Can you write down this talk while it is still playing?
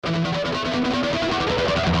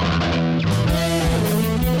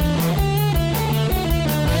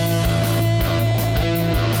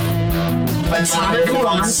Atomic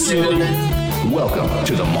Monsoon. Welcome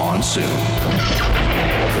to the Monsoon.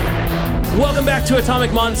 Welcome back to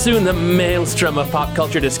Atomic Monsoon, the maelstrom of pop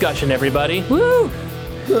culture discussion, everybody. Woo!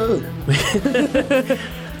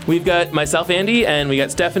 We've got myself, Andy, and we got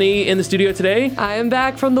Stephanie in the studio today. I am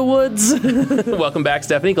back from the woods. Welcome back,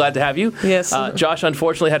 Stephanie. Glad to have you. Yes. Josh,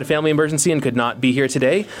 unfortunately, had a family emergency and could not be here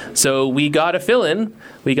today, so we got a fill-in.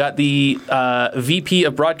 We got the VP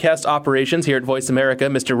of Broadcast Operations here at Voice America,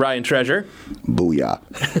 Mr. Ryan Treasure. Booyah.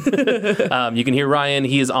 You can hear Ryan.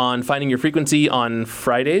 He is on Finding Your Frequency on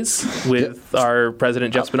Fridays with our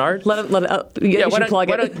president, Jeff Spinard. Let it you should plug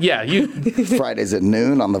it. You. Fridays at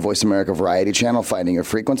noon on the Voice America Variety Channel, Finding Your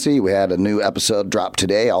Frequency. We had a new episode drop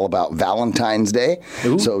today all about Valentine's Day.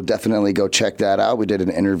 Ooh. So definitely go check that out. We did an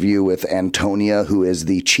interview with Antonia, who is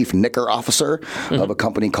the chief knicker officer of a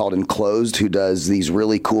company called Enclosed, who does these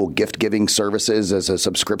really cool gift-giving services as a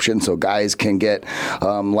subscription so guys can get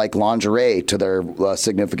like lingerie to their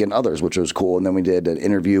significant others, which was cool. And then we did an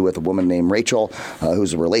interview with a woman named Rachel,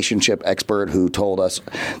 who's a relationship expert, who told us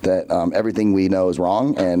that everything we know is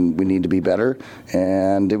wrong and we need to be better.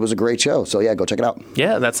 And it was a great show. So yeah, go check it out.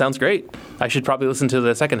 Yeah, that sounds great. I should probably listen to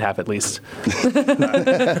the second half at least.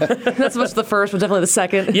 Not so much the first, but definitely the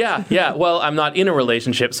second. Yeah. Well, I'm not in a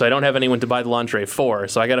relationship, so I don't have anyone to buy the lingerie for,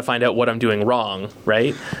 so I got to find out what I'm doing wrong,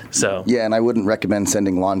 right? So yeah, and I wouldn't recommend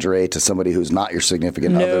sending lingerie to somebody who's not your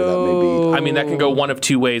significant other. That may be. I mean, that can go one of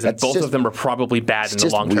two ways, and That's both just- of them are probably bad in the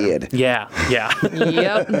just long term. weird. Yeah.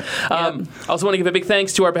 Yep. I also want to give a big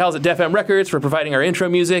thanks to our pals at Def M Records for providing our intro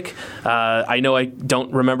music. I know I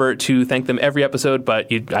don't remember to thank them every episode, but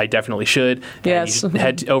I definitely should. Yes. And you should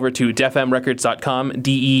head over to defmrecords.com,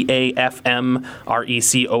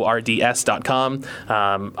 DEAFMRECORDS.com.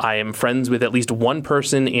 I am friends with at least one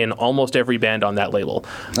person in almost every band on that label.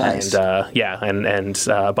 Nice. And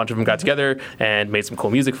a bunch of them got together and made some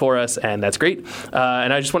cool music for us, and that's great.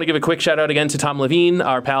 And I just want to give a quick shout out again to Tom Levine,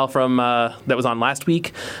 our pal from that was on last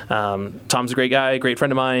week. Tom's a great guy, great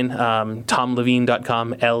friend of mine.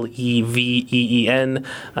 TomLevine.com, LEVEEN.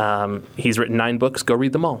 He's written 9 books. Go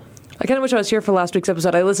read them all. I kind of wish I was here for last week's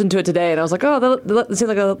episode. I listened to it today, and I was like, oh, that seemed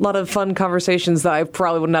like a lot of fun conversations that I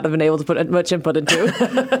probably would not have been able to put much input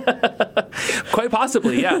into. Quite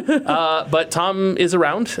possibly, yeah. But Tom is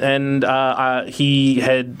around, and he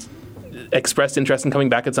had expressed interest in coming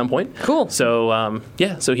back at some point. Cool. So,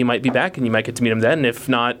 so he might be back, and you might get to meet him then. If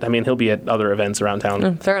not, I mean, he'll be at other events around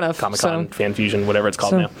town. Fair enough. Comic-Con, Fan Fusion, whatever it's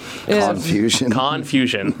called now. Yeah. Confusion.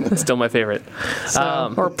 Confusion. It's still my favorite.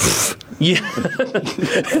 Yeah.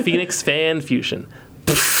 Phoenix Fan Fusion.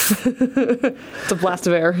 It's a blast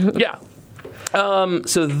of air. Yeah.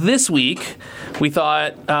 So this week, we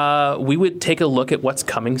thought we would take a look at what's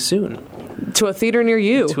coming soon. To a theater near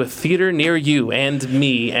you. To a theater near you and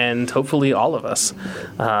me and hopefully all of us.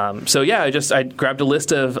 I grabbed a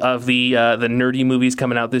list of the nerdy movies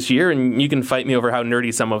coming out this year, and you can fight me over how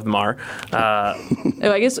nerdy some of them are.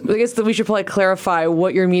 I guess that we should probably clarify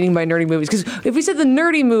what you're meaning by nerdy movies, because if we said the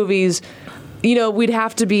nerdy movies, we'd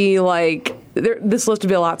have to be like. This list would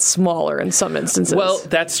be a lot smaller in some instances. Well,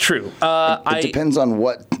 that's true. It depends on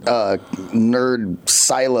what nerd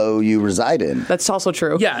silo you reside in. That's also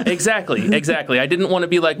true. Yeah, exactly. I didn't want to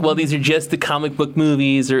be like, well, these are just the comic book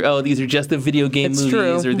movies, or oh, these are just the video game movies,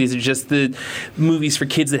 true. or these are just the movies for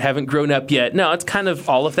kids that haven't grown up yet. No, it's kind of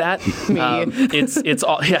all of that. It's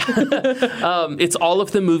all it's all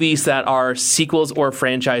of the movies that are sequels or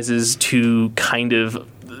franchises to kind of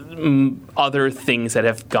other things that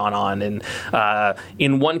have gone on. And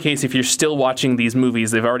in one case, if you're still watching these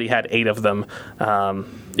movies, they've already had 8 of them.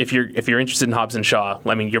 If you're interested in Hobbs and Shaw,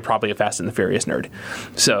 I mean, you're probably a Fast and the Furious nerd.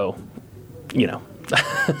 So,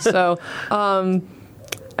 So,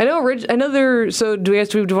 I know there. So do we want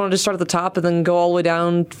to just start at the top and then go all the way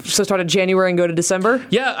down? So start at January and go to December?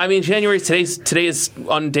 Yeah, I mean, today is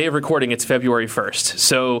on day of recording. It's February 1st,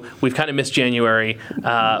 so we've kind of missed January.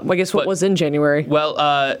 I guess what was in January?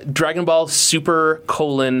 Well, Dragon Ball Super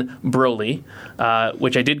Broly,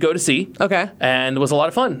 which I did go to see. Okay. And it was a lot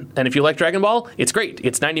of fun. And if you like Dragon Ball, it's great.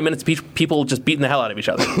 It's 90 minutes of people just beating the hell out of each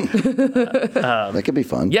other. That could be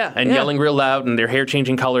fun. Yeah, and yelling real loud, and their hair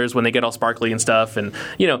changing colors when they get all sparkly and stuff. And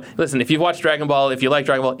listen, if you've watched Dragon Ball, if you like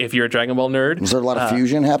Dragon Ball, if you're a Dragon Ball nerd, Was there a lot of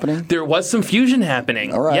fusion happening? there was some fusion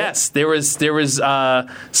happening. All right. Yes, there was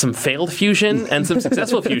some failed fusion and some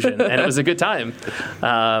successful fusion, and it was a good time.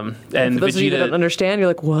 And For those of you that don't Vegeta, understand, you're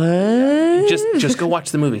like, what? just go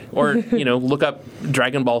watch the movie, or look up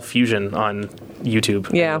Dragon Ball Fusion on YouTube.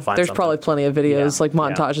 and Yeah, you'll find there's something. probably plenty of videos, Yeah, like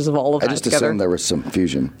montages of all of I that just together. assumed there was some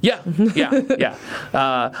fusion. Yeah.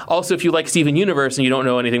 Also, if you like Steven Universe and you don't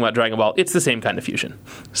know anything about Dragon Ball, it's the same kind of fusion.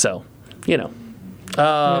 So,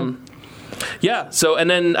 Yeah. So, and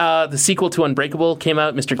then the sequel to Unbreakable came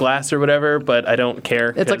out, Mr. Glass or whatever, but I don't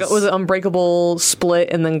care. It's like, was it Unbreakable split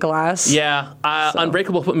and then Glass? Yeah.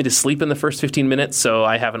 Unbreakable put me to sleep in the first 15 minutes, so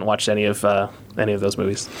I haven't watched any of those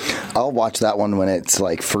movies. I'll watch that one when it's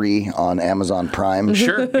like free on Amazon Prime.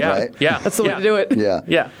 Sure. Yeah. Right? Yeah. That's the way to do it.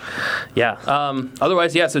 Yeah.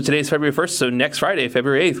 Otherwise, so today's February 1st, so next Friday,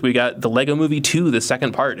 February 8th, we got the Lego Movie 2, the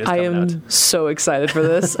second part is I coming out. am so excited for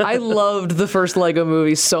this. I loved the first Lego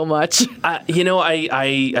movie so much.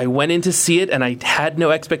 I went in to see it and I had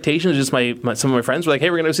no expectations. Just some of my friends were like, "Hey,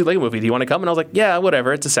 we're going to go see the Lego Movie. Do you want to come?" And I was like, "Yeah,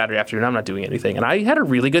 whatever. It's a Saturday afternoon. I'm not doing anything." And I had a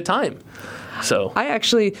really good time. So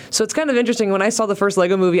it's kind of interesting. When I saw the first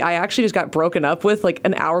Lego Movie, I actually just got broken up with like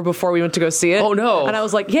an hour before we went to go see it. Oh no! And I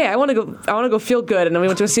was like, "Yeah, I want to go feel good." And then we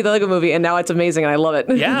went to go see the Lego Movie, and now it's amazing, and I love it.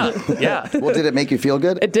 Yeah. Well, did it make you feel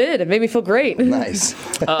good? It did. It made me feel great. Nice.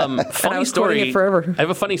 Funny was quoting story. it forever. I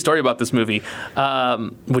have a funny story about this movie,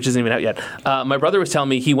 which isn't even out yet. My brother was telling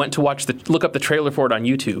me he went to look up the trailer for it on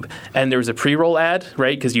YouTube, and there was a pre-roll ad,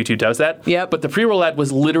 right? Because YouTube does that. Yep. But the pre-roll ad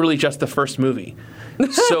was literally just the first movie.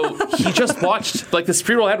 So he just watched, this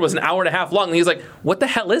pre-roll ad was an hour and a half long, and he was like, "What the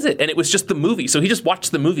hell is it?" And it was just the movie. So he just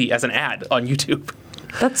watched the movie as an ad on YouTube.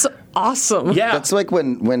 That's awesome. Yeah. That's like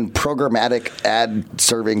when programmatic ad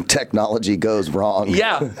serving technology goes wrong.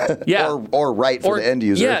 Yeah. or right for the end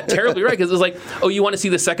user. Yeah, terribly right. Because it was like, "Oh, you want to see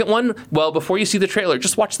the second one? Well, before you see the trailer,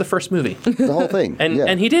 just watch the first movie." The whole thing.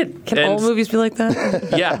 And he did. Can all movies be like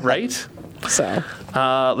that? Yeah, right? So,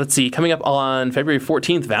 let's see. Coming up on February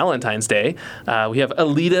 14th, Valentine's Day, we have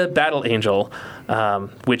Alita Battle Angel,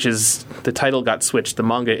 which is, the title got switched. The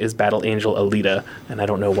manga is Battle Angel Alita, and I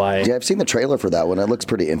don't know why. Yeah, I've seen the trailer for that one. It looks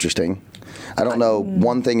pretty interesting. I don't know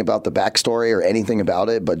one thing about the backstory or anything about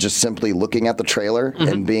it, but just simply looking at the trailer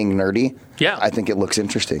and being nerdy, I think it looks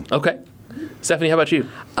interesting. Okay. Stephanie, how about you?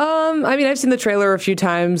 I've seen the trailer a few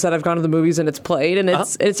times that I've gone to the movies and it's played, and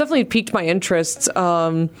it's definitely piqued my interest.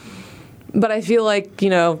 But I feel like,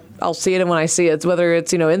 I'll see it when I see it, whether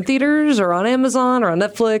it's, in theaters or on Amazon or on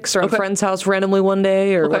Netflix or at a friend's house randomly one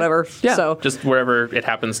day or whatever. Yeah, so just wherever it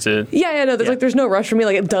happens to. There's no rush for me.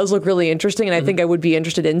 Like, it does look really interesting, and I think I would be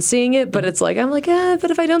interested in seeing it, but it's like, I'm like,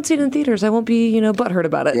 but if I don't see it in theaters, I won't be, butthurt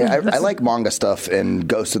about it. Yeah, I like manga stuff and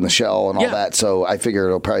Ghost in the Shell and all that, so I figure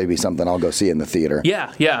it'll probably be something I'll go see in the theater.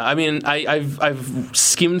 Yeah. I mean, I've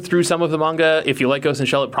skimmed through some of the manga. If you like Ghost in the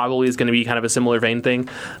Shell, it probably is going to be kind of a similar vein thing.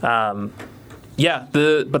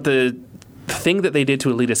 The thing that they did to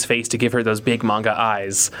Alita's face to give her those big manga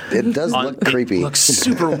eyes. It does look creepy. It looks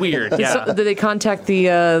super weird. Yeah. So, did they contact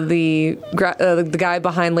the guy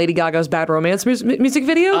behind Lady Gaga's Bad Romance music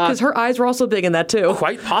video? Because her eyes were also big in that too.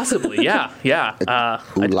 Quite possibly. Yeah.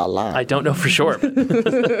 Ooh la la. I don't know for sure.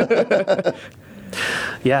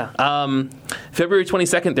 Yeah. February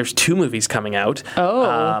 22nd, there's 2 movies coming out.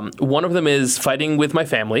 Oh. One of them is Fighting With My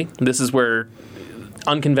Family. This is where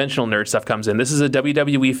unconventional nerd stuff comes in. This is a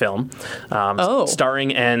WWE film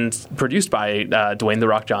starring and produced by Dwayne "The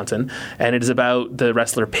Rock" Johnson, and it is about the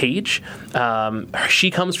wrestler Paige. She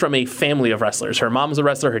comes from a family of wrestlers. Her mom's a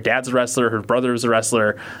wrestler, her dad's a wrestler, her brother is a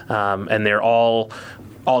wrestler, and they're all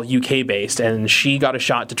UK based, and she got a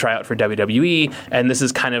shot to try out for WWE, and this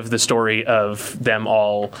is kind of the story of them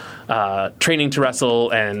all training to wrestle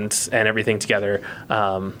and everything together.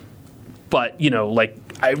 But,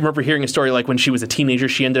 I remember hearing a story like when she was a teenager,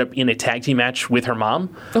 she ended up in a tag team match with her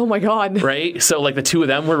mom. Oh my God. Right? So the two of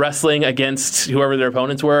them were wrestling against whoever their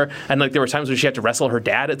opponents were. And there were times when she had to wrestle her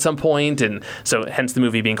dad at some point. And so hence the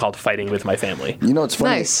movie being called Fighting With My Family. It's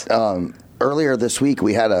funny. Nice. Earlier this week,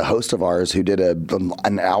 we had a host of ours who did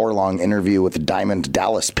an hour-long interview with Diamond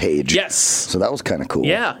Dallas Page. Yes. So that was kind of cool.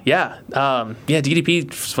 Yeah. DDP,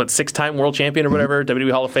 6-time world champion or whatever,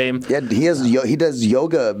 WWE Hall of Fame. Yeah, he does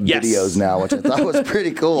yoga videos now, which I thought was pretty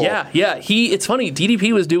cool. Yeah. It's funny.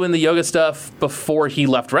 DDP was doing the yoga stuff before he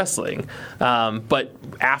left wrestling, but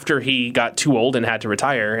after he got too old and had to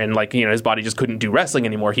retire, and his body just couldn't do wrestling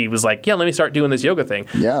anymore, he was like, "Yeah, let me start doing this yoga thing."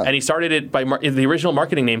 Yeah. And he started it by the original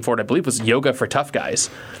marketing name for it, I believe, was Yoga for Tough Guys.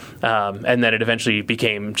 And then it eventually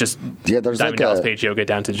became just there's Diamond Dallas Page yoga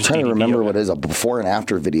down to just I'm trying to DDP remember yoga. what it is, a before and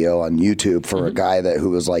after video on YouTube for a guy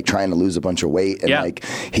who was trying to lose a bunch of weight, and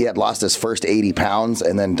he had lost his first 80 pounds,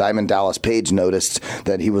 and then Diamond Dallas Page noticed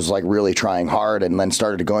that he was really trying hard, and then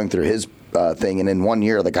started going through his thing, and in 1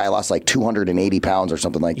 year the guy lost like 280 pounds or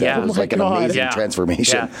something like that. Yeah. It was Oh like an amazing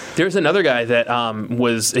transformation. Yeah. There's another guy that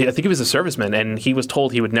was, I think he was a serviceman, and he was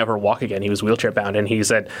told he would never walk again. He was wheelchair bound, and he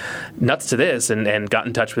said nuts to this, and got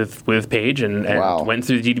in touch with Paige and went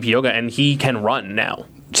through the DDP yoga, and he can run now.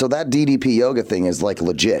 So that DDP yoga thing is like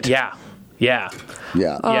legit. Yeah.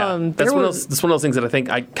 That's one of those things that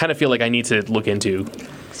I kind of feel like I need to look into,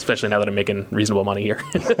 especially now that I'm making reasonable money here.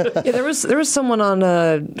 There was someone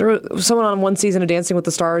on one season of Dancing with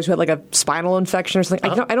the Stars who had like a spinal infection or something.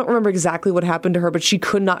 I don't remember exactly what happened to her, but she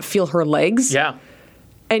could not feel her legs. Yeah.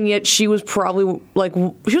 And yet she was probably like, she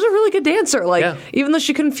was a really good dancer. Like, even though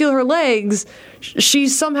she couldn't feel her legs, she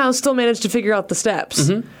somehow still managed to figure out the steps.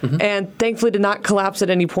 And thankfully did not collapse at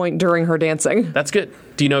any point during her dancing. That's good.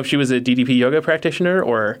 Do you know if she was a DDP yoga practitioner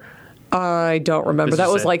or? I don't remember. That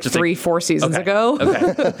was like 3-4 seasons ago.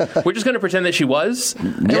 Okay. We're just going to pretend that she was.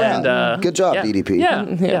 Yeah. Good job, DDP.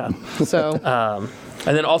 Yeah. So.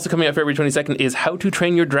 And then also coming out February 22nd is How to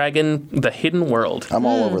Train Your Dragon: The Hidden World. I'm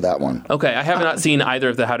all over that one. Okay, I have not seen either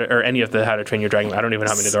of the any of the How to Train Your Dragon. I don't even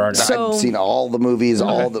know how many there are now. I've seen all the movies.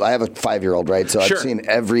 I have a 5-year-old, right? So I've seen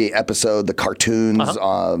every episode, the cartoons,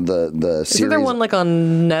 the series. Is there one like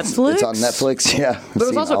on Netflix? It's on Netflix, yeah. There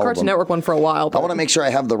was also a Cartoon Network one for a while. I want to make sure I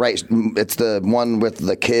have the right. It's the one with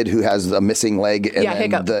the kid who has a missing leg. And then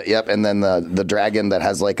Hiccup. And then the dragon that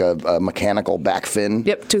has like a mechanical back fin.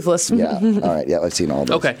 Yep, toothless. Yeah. All right. Yeah, I've seen all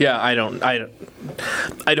those. Okay. Yeah, I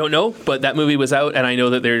don't know, but that movie was out, and I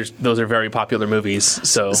know that those are very popular movies.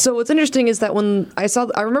 So what's interesting is that when I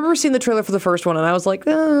remember seeing the trailer for the first one, and I was like,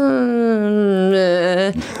 because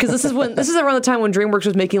this is around the time when DreamWorks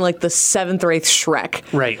was making like the 7th or 8th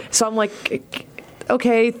Shrek. Right. So I'm like,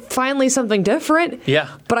 okay, finally something different. Yeah.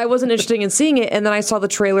 But I wasn't interested in seeing it, and then I saw the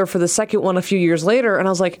trailer for the second one a few years later, and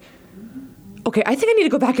I was like, okay, I think I need to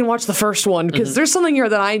go back and watch the first one because there's something here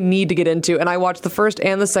that I need to get into. And I watched the first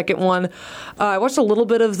and the second one. I watched a little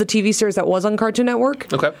bit of the TV series that was on Cartoon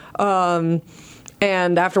Network. Okay.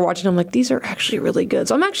 And after watching, I'm like, these are actually really good.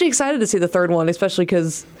 So I'm actually excited to see the third one, especially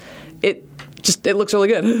because it looks really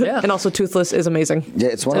good. Yeah. And also Toothless is amazing. Yeah,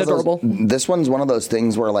 it's one of adorable. This one's one of those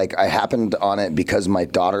things where like I happened on it because my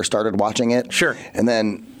daughter started watching it. Sure. And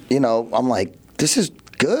then, I'm like, this is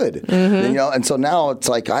good. And so now it's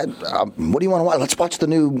like, what do you want to watch? Let's watch the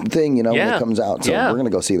new thing, when it comes out. So we're going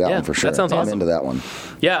to go see that one for sure. That sounds awesome. I'm into that one.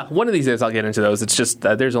 Yeah, one of these days I'll get into those. It's just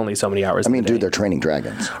there's only so many hours. Dude, they're training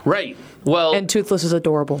dragons. Right. Well, and Toothless is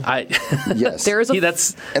adorable. Yes. There is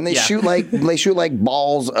and they shoot like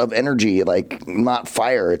balls of energy, like not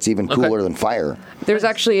fire. It's even cooler than fire. There's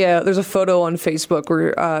actually there's a photo on Facebook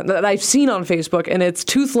where that I've seen on Facebook, and it's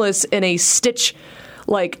Toothless in a Stitch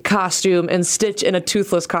costume and Stitch in a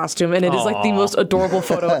Toothless costume, and it is like the most adorable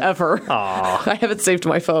photo ever. I have it saved to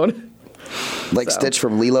my phone. Stitch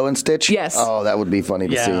from Lilo and Stitch? Yes. Oh, that would be funny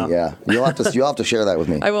to see. Yeah. You'll have to share that with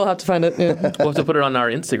me. I will have to find it. Yeah. We'll have to put it on our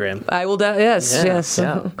Instagram. I will. Yes.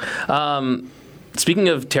 Yeah. Speaking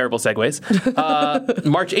of terrible segues,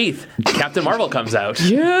 March 8th, Captain Marvel comes out.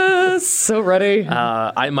 Yes, so ready.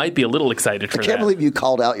 I might be a little excited for that. I can't believe you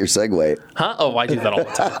called out your segue. Huh? Oh, I do that all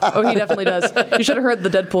the time. Oh, he definitely does. You should have heard the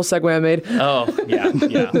Deadpool segue I made. Oh, yeah.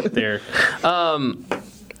 There.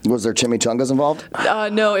 Was there chimichangas involved?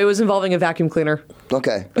 No, it was involving a vacuum cleaner.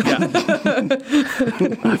 Okay. Yeah.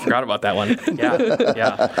 I forgot about that one. Yeah.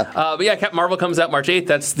 But yeah, Captain Marvel comes out March 8th.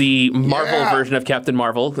 That's the Marvel version of Captain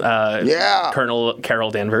Marvel. Colonel Carol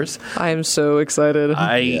Danvers. I am so excited.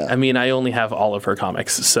 I mean, I only have all of her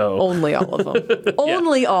comics, so... Only all of them.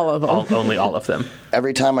 Only all of them. Only all of them.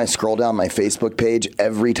 Every time I scroll down my Facebook page,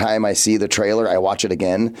 every time I see the trailer, I watch it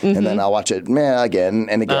again, and then I'll watch it again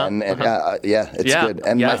and again. It's good.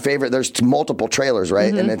 And my favorite, there's multiple trailers,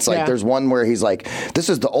 right? And it's like, there's one where he's like, this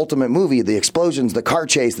is the ultimate movie, the explosions, the car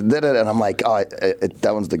chase, and I'm like, oh,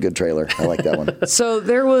 that one's the good trailer. I like that one. So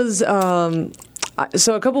there was...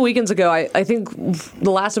 So a couple weekends ago, I think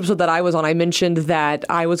the last episode that I was on, I mentioned that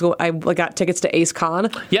I got tickets to Ace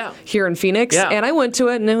Con here in Phoenix, and I went to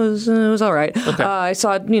it, and it was all right. Okay. I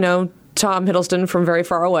saw Tom Hiddleston from Very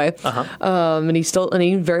Far Away, and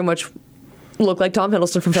he very much looked like Tom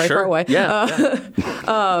Hiddleston from Very Far Away.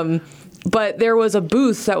 But there was a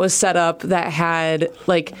booth that was set up that had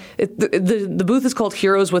the booth is called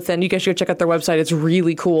Heroes Within. You guys should go check out their website. It's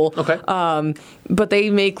really cool. Okay. But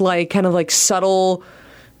they make kind of subtle,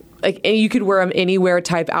 you could wear them anywhere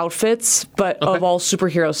type outfits, but of all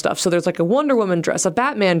superhero stuff. So there's a Wonder Woman dress, a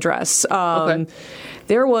Batman dress.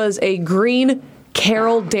 There was a green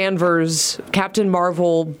Carol Danvers Captain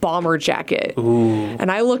Marvel bomber jacket. Ooh.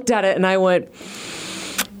 And I looked at it and I went,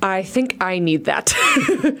 I think I need that.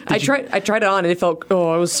 I tried it on and it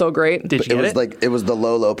was so great. Did you get it? It was the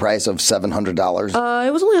low price of $700.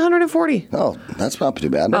 It was only $140. Oh, that's not too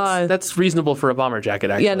bad. That's reasonable for a bomber jacket,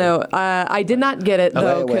 actually. Yeah, no, I did not get it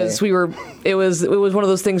though because it was one of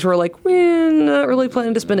those things where like we're not really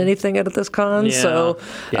planning to spend anything at this con. Yeah. So,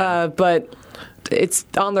 Yeah. but it's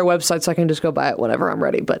on their website, so I can just go buy it whenever I'm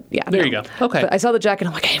ready. But yeah, There you go. Okay. But I saw the jacket,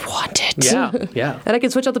 I'm like, I want it. Yeah. And I can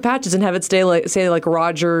switch out the patches and have it say like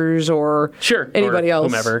Rogers or anybody or else,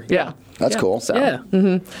 whomever. Yeah. That's cool. So. Yeah.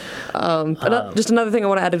 Just another thing I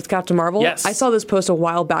want to add with Captain Marvel. Yes. I saw this post a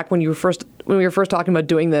while back when we were first talking about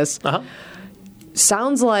doing this. Uh-huh.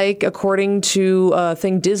 Sounds like, according to a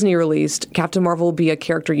thing Disney released, Captain Marvel will be a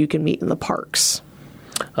character you can meet in the parks.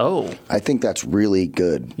 Oh. I think that's really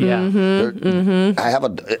good. Yeah.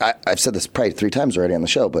 I've said this probably 3 times already on the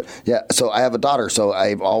show, but yeah, so I have a daughter, so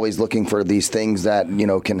I'm always looking for these things that,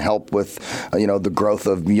 can help with, the growth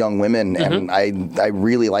of young women. And I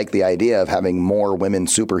really like the idea of having more women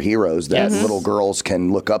superheroes that little girls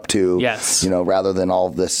can look up to, Yes. rather than all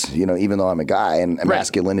of this, even though I'm a guy and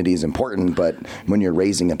masculinity is important, but when you're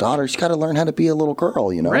raising a daughter, you got to learn how to be a little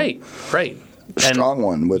girl, Right. A strong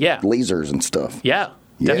one with Yeah. lasers and stuff. Yeah.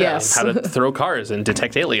 Definitely. Yes. How to throw cars and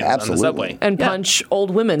detect aliens on the subway. And punch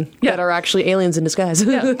old women that are actually aliens in disguise.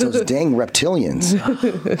 Those dang reptilians.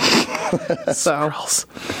 So,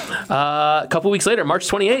 A couple weeks later, March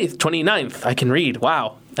 28th, 29th, I can read.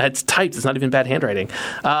 Wow. That's typed. It's not even bad handwriting.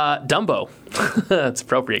 Dumbo. That's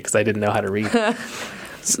appropriate because I didn't know how to read.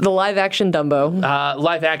 the live action Dumbo.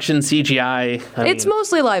 Live action CGI. It's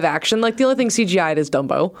mostly live action. Like, the only thing CGI'd is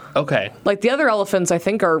Dumbo. Okay. Like, the other elephants, I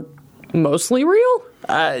think, are mostly real.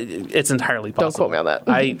 It's entirely possible. Don't quote me on that.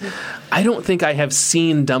 I don't think I have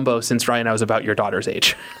seen Dumbo since Ryan, I was about your daughter's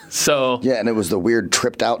age. So yeah, and it was the weird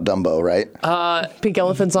tripped out Dumbo, right? Pink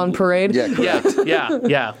elephants on parade. Yeah, correct.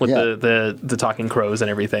 yeah, with the talking crows and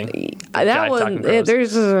everything. That one,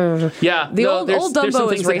 there's old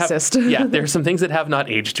Dumbo is racist. There's some things that have not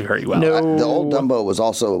aged very well. No. The old Dumbo was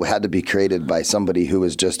also had to be created by somebody who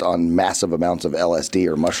was just on massive amounts of LSD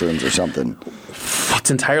or mushrooms or something. It's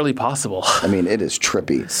entirely possible. I mean, it is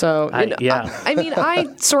trippy. So, I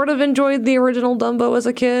sort of enjoyed the original Dumbo as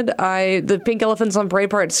a kid. The pink elephants on parade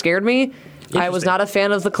part scared me. I was not a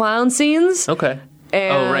fan of the clown scenes. Okay.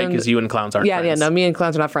 And right, because you and clowns aren't friends. No, me and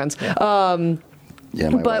clowns are not friends. Yeah.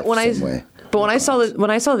 My wife, same way. But when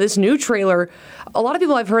I saw this new trailer, a lot of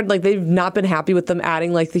people I've heard like they've not been happy with them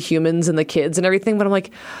adding like the humans and the kids and everything. But I'm like,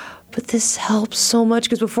 but this helps so much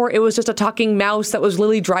because before it was just a talking mouse that was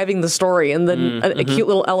literally driving the story and then a cute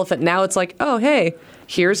little elephant. Now it's like, oh hey,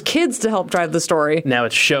 here's kids to help drive the story. Now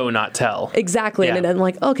it's show, not tell. Exactly, Yeah. and I'm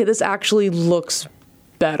like, okay, this actually looks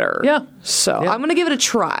better. Yeah. So Yeah. I'm gonna give it a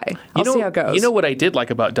try. I'll see how it goes. You know what I did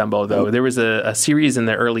like about Dumbo, though? There was a series in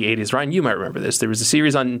the early 80s. Ryan, you might remember this. There was a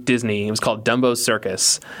series on Disney. It was called Dumbo's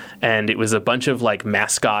Circus. And it was a bunch of, like,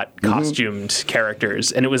 mascot costumed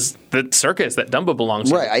characters. And it was the circus that Dumbo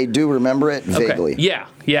belongs to. Right, I do remember it vaguely. Okay. Yeah.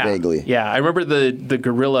 Vaguely. Yeah, I remember the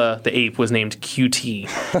gorilla, the ape, was named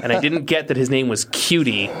QT. And I didn't get that his name was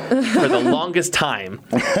Cutie for the longest time.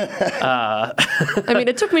 I mean,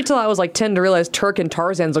 it took me till I was like 10 to realize Turk and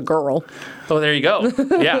Tarzan's a girl. Oh, there you go.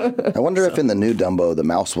 Yeah. I wonder if in the new Dumbo the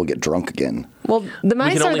mouse will get drunk again. Well, the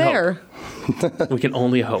mice can are only there. We can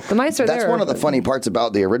only hope. The mice are there. That's one of the funny parts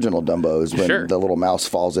about the original Dumbo is when Sure. the little mouse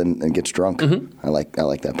falls in and gets drunk. I like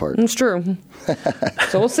that part. It's true.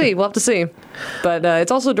 So we'll see. We'll have to see. But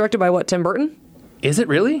it's also directed by Tim Burton? Is it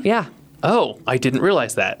really? Yeah. Oh, I didn't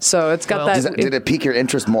realize that. So it's got that. Did it pique your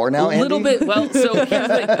interest more now, A little Andy? bit. Well, so here's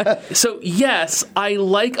the thing. So yes, I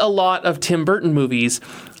like a lot of Tim Burton movies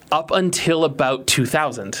up until about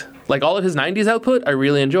 2000. Like all of his 90s output, I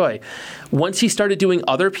really enjoy. Once he started doing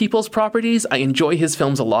other people's properties, I enjoy his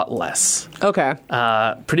films a lot less. Okay.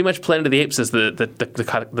 Pretty much Planet of the Apes is the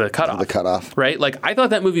cutoff. The cutoff. Right? Like I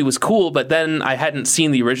thought that movie was cool, but then I hadn't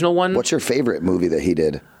seen the original one. What's your favorite movie that he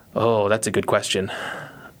did? Oh, that's a good question.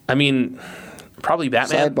 I mean, probably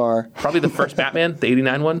Batman. Sidebar. Probably the first Batman, the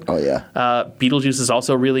 89 one. Oh, yeah. Beetlejuice is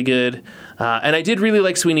also really good. And I did really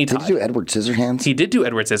like Sweeney Todd. Did you do Edward Scissorhands? He did do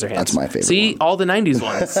Edward Scissorhands. That's my favorite See, one. all the 90s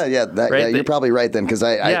ones. You're probably right then, because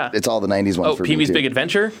it's all the 90s ones for me, Pee-wee's too. Big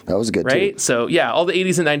Adventure. That was good, right? too. So, yeah, all the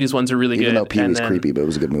 80s and 90s ones are really good. Even though Pee-wee's And then- creepy, but it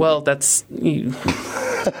was a good movie. Well, that's...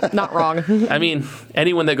 Not wrong. I mean,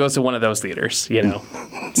 anyone that goes to one of those theaters, you know.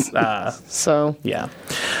 So. Yeah.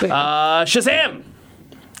 Shazam!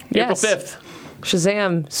 April Yes. 5th.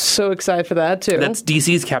 Shazam, so excited for that too. That's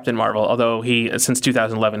DC's Captain Marvel, although since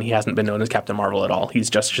 2011 he hasn't been known as Captain Marvel at all. He's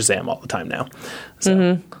just Shazam all the time now.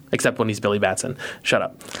 So, except when he's Billy Batson. Shut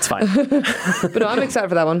up. It's fine. But no, I'm excited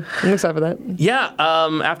for that one. I'm excited for that. Yeah,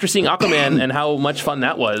 after seeing Aquaman and how much fun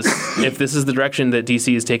that was, if this is the direction that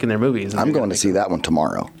DC is taking their movies. I'm going to see that one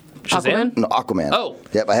tomorrow. Shazam? No, Aquaman. Oh.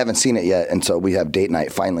 Yep, I haven't seen it yet, and so we have date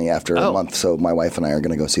night finally after a month, so my wife and I are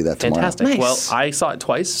going to go see that tomorrow. Fantastic. Nice. Well, I saw it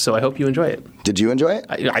twice, so I hope you enjoy it. Did you enjoy it?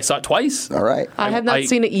 I saw it twice. All right. I have not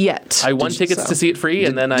seen it yet. I won tickets to see it free,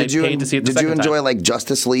 and then I paid to see it the second time. Did you enjoy like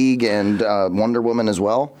Justice League and Wonder Woman as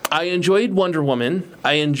well? I enjoyed Wonder Woman.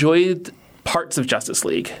 I enjoyed parts of Justice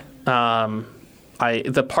League.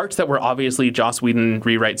 The parts that were obviously Joss Whedon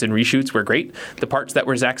rewrites and reshoots were great. The parts that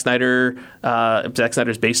were Zack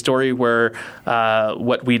Snyder's base story were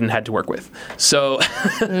what Whedon had to work with. So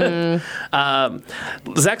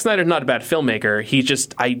Zack Snyder's not a bad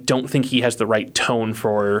filmmaker. I don't think he has the right tone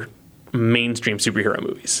for mainstream superhero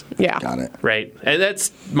movies. Yeah. Got it. Right. And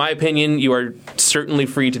that's my opinion. You are certainly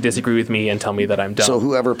free to disagree with me and tell me that I'm dumb. So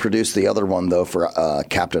whoever produced the other one, though, for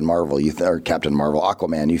Captain Marvel, or Captain Marvel,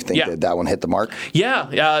 Aquaman, you think that one hit the mark?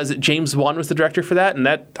 Yeah. Is it James Wan was the director for that? And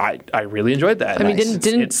that I really enjoyed that. I mean,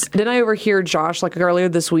 didn't I overhear Josh earlier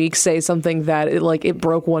this week say something that it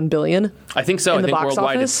broke $1 billion? I think so. In I think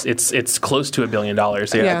worldwide office? it's close to $1 billion.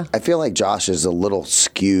 Yeah. I feel like Josh is a little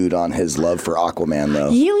skewed on his love for Aquaman, though.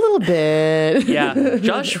 Yeah, a little bit. Yeah.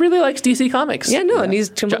 Josh really likes DC Comics. Yeah, no, and he's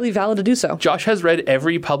completely valid to do so. Josh has read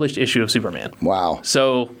every published issue of Superman. Wow.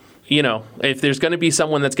 So, if there's going to be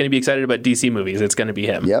someone that's going to be excited about DC movies, it's going to be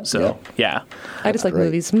him. Yep. So, yeah. I just like great.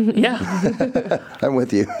 movies. Yeah. I'm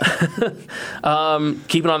with you.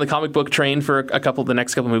 Keeping on the comic book train for the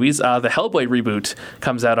next couple movies, the Hellboy reboot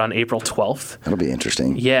comes out on April 12th. That'll be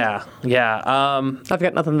interesting. Yeah. I've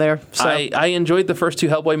got nothing there. So. I enjoyed the first two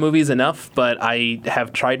Hellboy movies enough, but I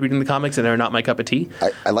have tried reading the comics and they're not my cup of tea.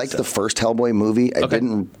 I liked the first Hellboy movie. I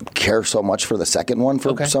didn't care so much for the second one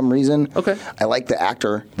for some reason. Okay. I like the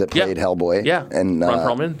actor that played Hellboy. Yeah. And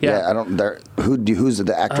Ron Perlman. Yeah. I don't. Who's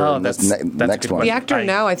the actor in this next one? The actor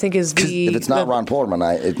now, I think, is the. If it's not Ron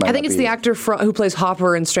Perlman, it might. I think it's the actor who plays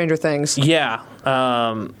Hopper in Stranger Things. Yeah.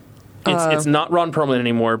 It's not Ron Perlman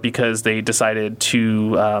anymore because they decided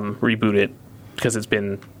to reboot it because it's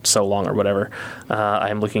been so long or whatever.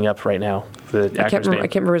 I'm looking up right now the actor's name. I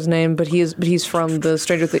can't remember his name, but he's from the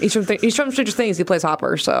Stranger Things. He's from Stranger Things. He plays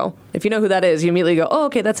Hopper. So if you know who that is, you immediately go, "Oh,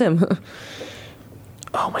 okay, that's him."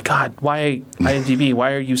 Oh my God! Why IMDb?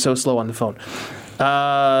 Why are you so slow on the phone?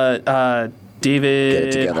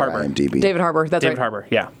 David Harbour. IMDb. David Harbour. That's David right. Harbour.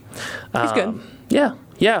 Yeah. He's good. Yeah.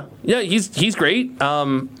 He's great.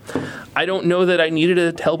 I don't know that I needed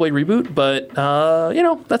a Hellboy reboot, but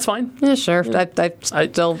that's fine. Yeah, sure. I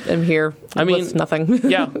still am here. With nothing.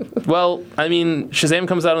 Yeah. Well, I mean, Shazam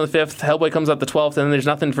comes out on the 5th, Hellboy comes out the 12th, and then there's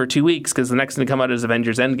nothing for 2 weeks because the next thing to come out is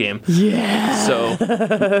Avengers Endgame. Yeah. So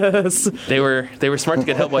they were smart to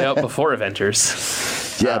get Hellboy out before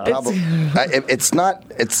Avengers. Yeah, probably.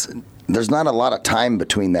 There's not a lot of time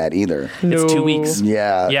between that either. It's 2 weeks.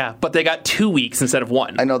 Yeah. Yeah, but they got 2 weeks instead of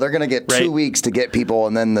one. I know they're going to get 2 weeks to get people,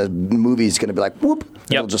 and then the movie's going to be like, whoop,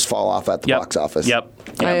 it'll just fall off at the box office. Yep.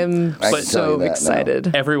 I am so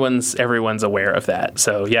excited. Everyone's aware of that.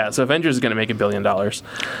 So so Avengers is going to make $1 billion.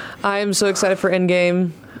 I am so excited for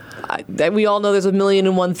Endgame. We all know there's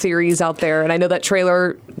 1,000,001 theories out there, and I know that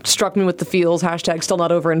trailer struck me with the feels. # still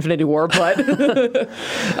not over Infinity War, but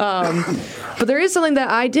but there is something that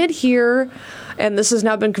I did hear, and this has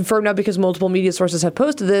now been confirmed now because multiple media sources have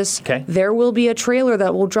posted this. Okay. There will be a trailer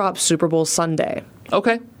that will drop Super Bowl Sunday.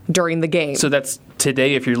 Okay. During the game. So that's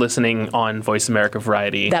today if you're listening on Voice America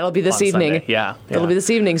Variety. That'll be this evening. Sunday. Yeah. That'll be this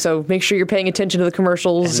evening, so make sure you're paying attention to the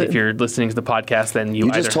commercials. And if you're listening to the podcast, then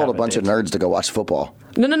you just told a bunch of nerds to go watch football.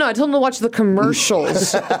 No. I told them to watch the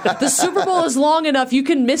commercials. The Super Bowl is long enough. You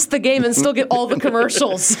can miss the game and still get all the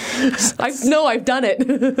commercials. I've done it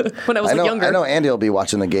when I was younger. I know Andy will be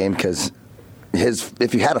watching the game because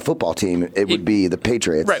if you had a football team, it would be the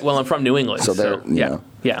Patriots. Right. Well, I'm from New England. So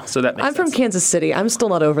yeah. So that makes I'm sense. from Kansas City. I'm still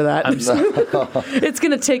not over that. It's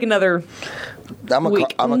going to take another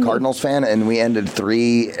week. I'm a Cardinals fan, and we ended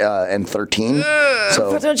 3-13.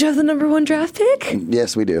 So But don't you have the number 1 draft pick?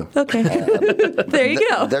 Yes, we do. Okay. There you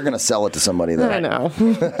go. They're going to sell it to somebody, though. I know.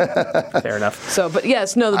 Fair enough. So, but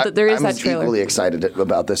yes, no, there is that trailer. I'm equally excited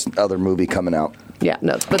about this other movie coming out. Yeah,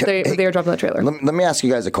 no, but they are dropping that trailer. Let me ask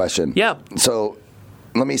you guys a question. Yeah. So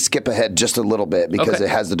let me skip ahead just a little bit because it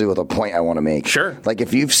has to do with a point I want to make. Sure. Like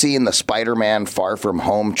if you've seen the Spider-Man Far From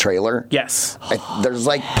Home trailer. Yes. There's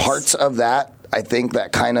like parts of that I think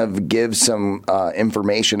that kind of gives some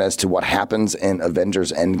information as to what happens in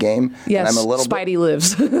Avengers Endgame. Yes, and I'm a little Spidey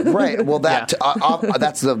lives. Right. Well, that's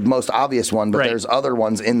the most obvious one, but there's other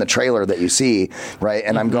ones in the trailer that you see, right?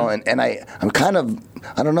 And I'm going, and I'm kind of,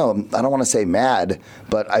 I don't know, I don't want to say mad,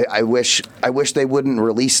 but I wish they wouldn't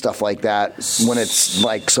release stuff like that when it's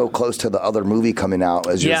like so close to the other movie coming out.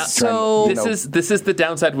 As you're this is the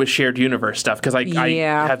downside with shared universe stuff, because I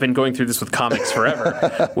have been going through this with comics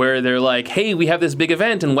forever, where they're like, hey, we have this big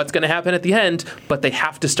event and what's going to happen at the end, but they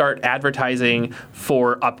have to start advertising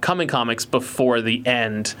for upcoming comics before the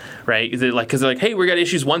end, right? Because they're like, hey, we got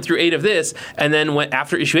issues 1 through 8 of this, and then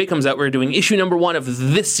after issue 8 comes out, we're doing issue number 1 of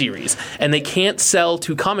this series, and they can't sell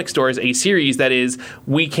to comic stores a series that is,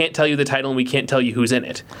 we can't tell you the title and we can't tell you who's in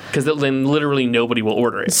it, because then literally nobody will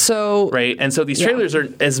order it. So right, and so these trailers are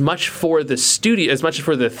as much for the studio, as much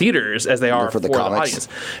for the theaters as they are for the audience.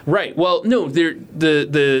 Right. Well, no, they're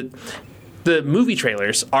the movie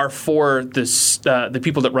trailers are for the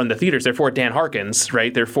people that run the theaters. They're for Dan Harkins,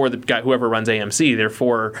 right? They're for the guy, whoever runs AMC. They're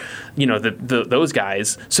for, those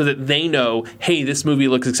guys, so that they know, hey, this movie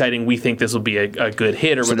looks exciting. We think this will be a good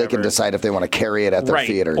hit, or so whatever. They can decide if they want to carry it at their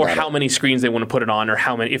theater, or how many screens they want to put it on, or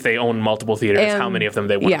how many, if they own multiple theaters, how many of them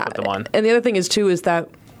they want to put them on. And the other thing is too is that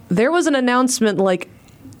there was an announcement like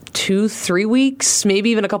 2-3 weeks, maybe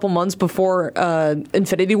even a couple months before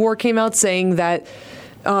Infinity War came out, saying that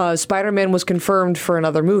Spider-Man was confirmed for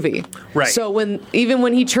another movie. Right. So when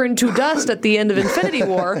he turned to dust at the end of Infinity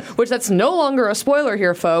War, which that's no longer a spoiler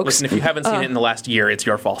here, folks. Listen, if you haven't seen it in the last year, it's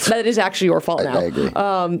your fault. That is actually your fault now. I agree.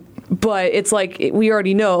 But it's like, we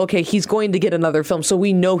already know, okay, he's going to get another film, so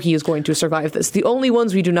we know he is going to survive this. The only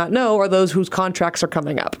ones we do not know are those whose contracts are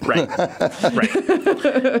coming up. Right.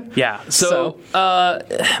 Right. Yeah. So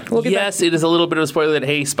yes, it is a little bit of a spoiler that,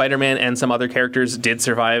 hey, Spider-Man and some other characters did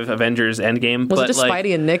survive Avengers Endgame. Was it just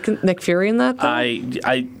Spidey and Nick Fury in that,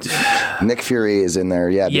 though? Nick Fury is in there,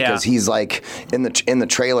 because he's like, in the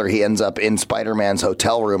trailer, he ends up in Spider-Man's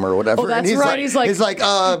hotel room or whatever. Oh, that's and right. He's like,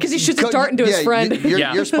 because he shoots a dart into his friend.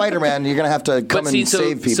 You're Spider-Man. You're going to have to come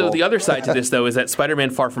save people. So the other side to this, though, is that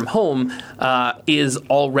Spider-Man Far From Home is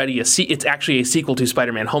already it's actually a sequel to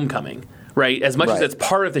Spider-Man Homecoming. Right? As much as it's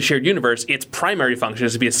part of the shared universe, its primary function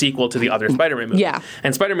is to be a sequel to the other Spider-Man movie. Yeah.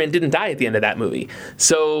 And Spider-Man didn't die at the end of that movie.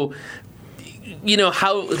 So,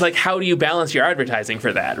 how do you balance your advertising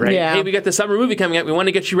for that, right? Yeah. Hey, we got the summer movie coming out. We want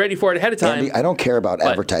to get you ready for it ahead of time. Andy, I don't care about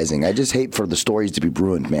advertising. I just hate for the stories to be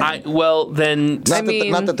ruined, man. Not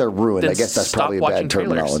that they're ruined. I guess that's probably a bad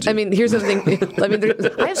terminology. Trailers. I mean, here's the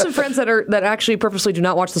thing. I have some friends that actually purposely do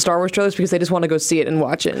not watch the Star Wars trailers because they just want to go see it and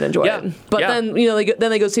watch it and enjoy it. But then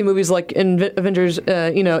they go see movies like Avengers,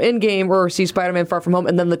 Endgame, or see Spider-Man Far From Home,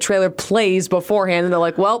 and then the trailer plays beforehand, and they're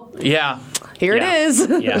like, well, here it is.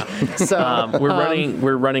 Yeah. So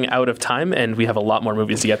we're running out of time, and we have a lot more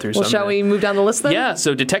movies to get through. Well, shall we move down the list then? Yeah.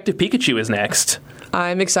 So Detective Pikachu is next.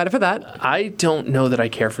 I'm excited for that. I don't know that I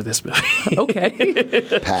care for this movie.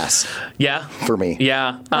 Okay. Pass. Yeah. For me.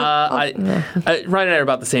 Yeah. Ryan and I are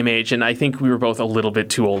about the same age, and I think we were both a little bit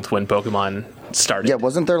too old when Pokemon started. Yeah,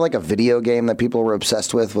 wasn't there like a video game that people were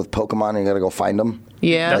obsessed with Pokemon, and you got to go find them?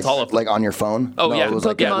 Yeah. That's all of them. Like on your phone? Oh, It was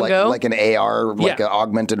Pokemon Go? like an AR, like an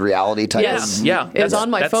augmented reality type of... Yeah. It's on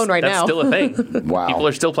my phone right now. That's still a thing. Wow. People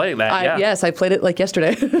are still playing that. Yes, I played it like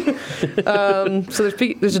yesterday. So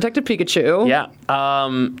there's Detective Pikachu. Yeah.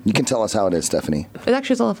 You can tell us how it is, Stephanie. It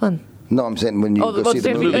actually is a lot of fun. No, I'm saying when you go see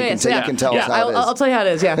the movie, you can tell us how it is. I'll tell you how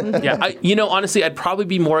it is, Yeah. Honestly, I'd probably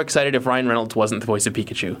be more excited if Ryan Reynolds wasn't the voice of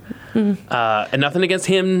Pikachu. And nothing against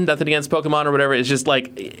him, nothing against Pokemon or whatever. It's just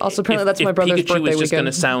like... Also, apparently that's my brother's Pikachu birthday was just going to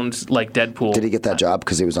weekend. sound like Deadpool. Did he get that job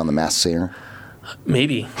because he was on The Masked Singer?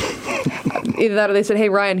 Maybe. Either that or they said, hey,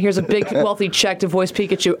 Ryan, here's a big, wealthy check to voice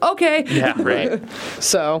Pikachu. Okay. Yeah, right.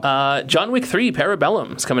 So... John Wick 3,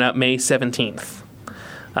 Parabellum is coming out May 17th.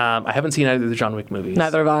 I haven't seen either of the John Wick movies.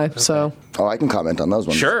 Neither have I, so... Oh, I can comment on those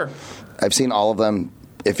ones. Sure. I've seen all of them.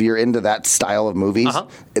 If you're into that style of movies,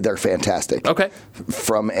 they're fantastic. Okay.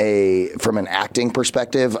 From an acting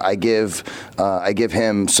perspective, I give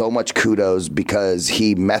him so much kudos because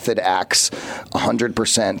he method acts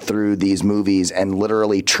 100% through these movies and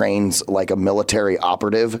literally trains like a military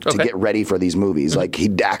operative to get ready for these movies. Like he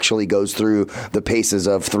actually goes through the paces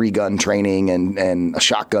of 3-gun training and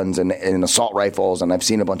shotguns and assault rifles. And I've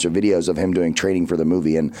seen a bunch of videos of him doing training for the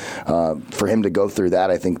movie. And for him to go through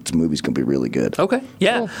that, I think the movie's going to be really good. Okay.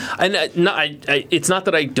 Yeah. Cool. And it's not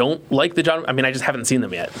that I don't like the John. I mean, I just haven't seen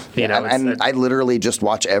them yet. I literally just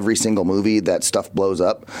watch every single movie that stuff blows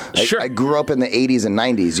up. I grew up in the 80s and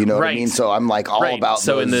 90s. You know what I mean? So I'm like all about.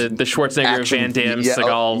 So those in the Schwarzenegger, action, Van Damme,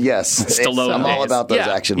 Seagal, yes, Stallone. I'm all about those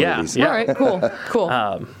action movies. All right,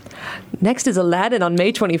 cool. Next is Aladdin on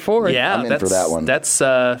May 24th. Yeah, I'm in for that one. That's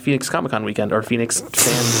Phoenix Comic Con weekend or Phoenix Fan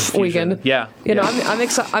Fusion. Weekend. Yeah. You know, yeah.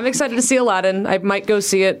 I'm excited to see Aladdin. I might go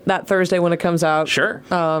see it that Thursday when it comes out. Sure.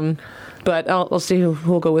 But I'll see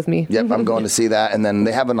who'll go with me. Yep, I'm going to see that. And then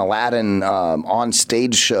they have an Aladdin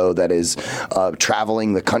on-stage show that is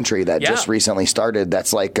traveling the country that just recently started.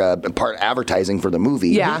 That's like part advertising for the movie.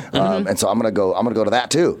 Yeah. And so I'm gonna go to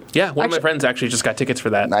that too. Yeah, one of my friends actually just got tickets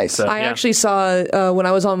for that. Nice. So, I actually saw when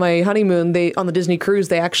I was on my honeymoon, on the Disney cruise,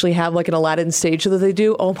 they actually have like an Aladdin stage show that they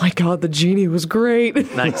do. Oh my God, the genie was great.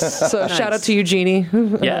 Nice. So shout out to you, Genie.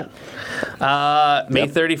 Yeah. May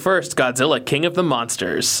 31st, Godzilla, King of the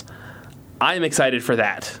Monsters. I'm excited for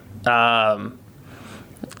that.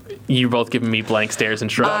 You're both giving me blank stares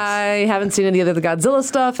and shrugs. I haven't seen any of the Godzilla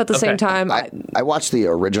stuff at the same time. I watched the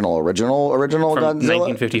original From Godzilla.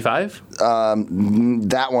 1955?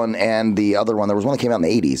 That one and the other one. There was one that came out in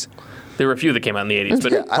the 80s. There were a few that came out in the 80s,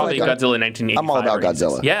 but probably like Godzilla 1985. I'm all about or 86.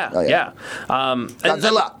 Godzilla. Yeah, Oh, yeah.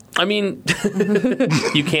 Godzilla! I mean,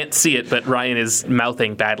 you can't see it, but Ryan is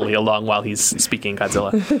mouthing badly along while he's speaking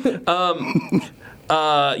Godzilla.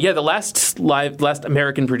 The last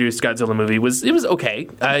American-produced Godzilla movie was okay.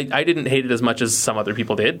 I didn't hate it as much as some other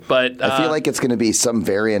people did, but I feel like it's going to be some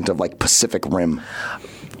variant of like Pacific Rim.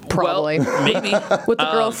 Probably. Well, maybe. With the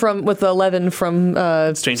girl with 11 from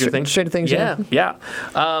Stranger Things. Stranger Things, yeah.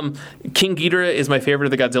 King Ghidorah is my favorite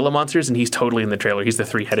of the Godzilla monsters, and he's totally in the trailer. He's the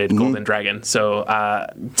three-headed golden dragon. So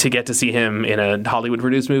to get to see him in a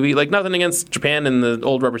Hollywood-produced movie, like nothing against Japan and the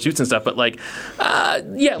old rubber suits and stuff, but like,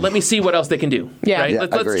 let me see what else they can do. Yeah. Right? Yeah,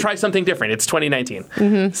 Let's try something different. It's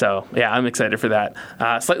 2019. So, yeah, I'm excited for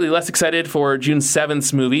that. Slightly less excited for June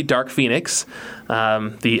 7th's movie, Dark Phoenix,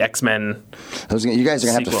 the X-Men. You guys are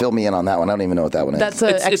going to have to fill me in on that one. I don't even know what that one is. That's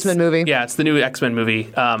an X-Men movie. Yeah, it's the new X-Men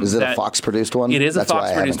movie. Is it a Fox-produced one? It is That's a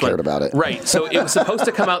Fox-produced one. That's why I haven't cared about it. Right. So it was supposed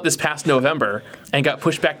to come out this past November and got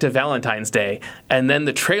pushed back to Valentine's Day. And then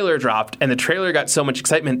the trailer dropped, and the trailer got so much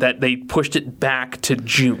excitement that they pushed it back to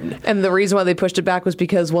June. And the reason why they pushed it back was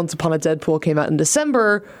because Once Upon a Deadpool came out in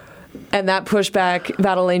December, and that pushed back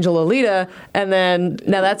Battle Angel Alita, and then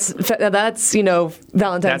now that's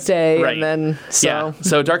Valentine's Day, right. and then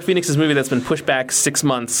So Dark Phoenix's movie that's been pushed back 6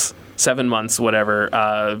 months. 7 months, whatever.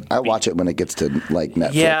 I watch it when it gets to like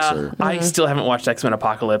Netflix. Yeah, I still haven't watched X-Men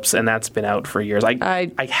Apocalypse, and that's been out for years. I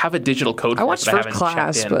have a digital code for it, watched but I First haven't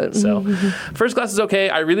Class, checked in. but So First Class is okay.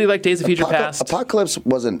 I really like Days of Future Past. Apocalypse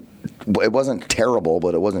wasn't terrible,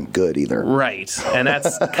 but it wasn't good either. Right, and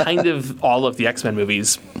that's kind of all of the X-Men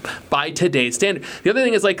movies by today's standard. The other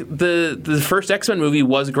thing is like the first X-Men movie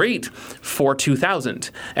was great for 2000.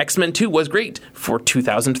 X-Men 2 was great for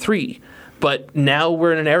 2003. But now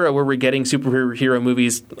we're in an era where we're getting superhero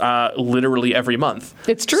movies literally every month.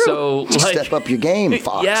 It's true. So Step up your game,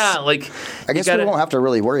 Fox. Yeah, I guess we won't have to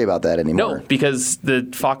really worry about that anymore. No, because the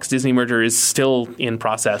Fox-Disney merger is still in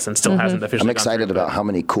process and still hasn't officially. I'm excited about how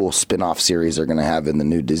many cool spin-off series they're going to have in the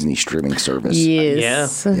new Disney streaming service.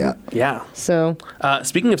 yes, Yeah. So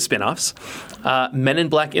speaking of spin-offs, Men in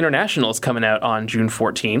Black International is coming out on June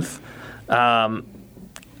 14th.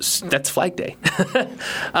 That's Flag Day.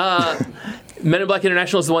 Men in Black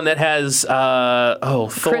International is the one that has Thor.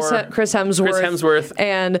 Chris Hemsworth.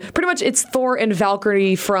 And pretty much it's Thor and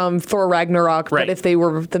Valkyrie from Thor Ragnarok, Right. but if they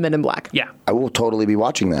were the Men in Black. Yeah. I will totally be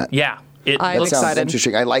watching that. Yeah. I'm That sounds excited.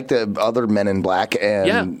 interesting. I like the other Men in Black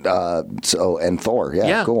and Thor.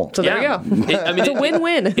 Yeah, cool. So there you go. It's a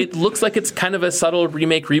win-win. It looks like it's kind of a subtle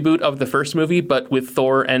remake reboot of the first movie, but with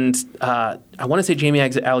Thor and I want to say Jamie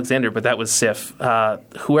Alexander, but that was Sif.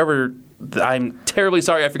 Whoever. I'm terribly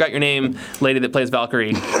sorry I forgot your name, lady that plays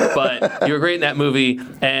Valkyrie, but you were great in that movie,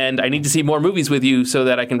 and I need to see more movies with you so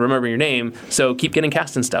that I can remember your name, so keep getting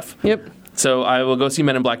cast and stuff. Yep. So I will go see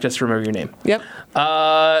Men in Black just to remember your name. Yep.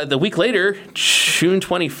 The week later, June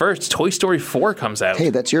 21st, Toy Story 4 comes out.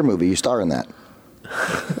 Hey, that's your movie. You star in that.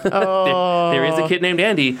 There is a kid named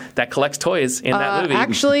Andy that collects toys in that movie.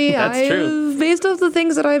 Actually, That's true. Based off the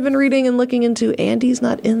things that I've been reading and looking into, Andy's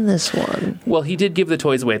not in this one. Well, he did give the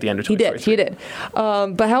toys away at the end of Toy Story 3. He did.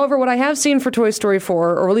 But however, what I have seen for Toy Story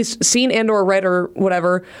 4, or at least seen and or read or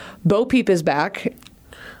whatever, Bo Peep is back.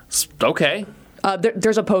 Okay.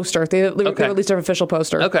 There's a poster. They released an official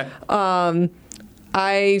poster. Okay.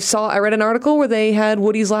 I read an article where they had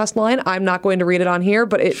Woody's last line. I'm not going to read it on here,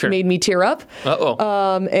 but it made me tear up.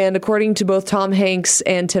 And according to both Tom Hanks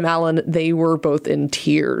and Tim Allen, they were both in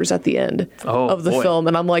tears at the end of the film.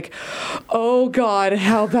 And I'm like, oh God,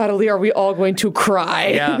 how badly are we all going to cry?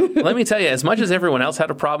 Yeah. Let me tell you, as much as everyone else had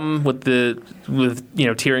a problem with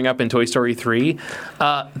tearing up in Toy Story 3,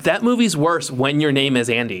 that movie's worse when your name is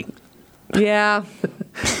Andy. Yeah.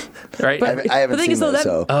 right? I haven't seen that.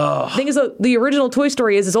 The thing is, though, the original Toy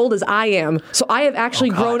Story is as old as I am, so I have actually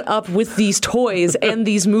grown up with these toys and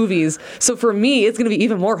these movies. So for me, it's going to be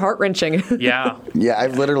even more heart-wrenching. Yeah. Yeah,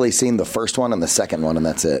 I've literally seen the first one and the second one, and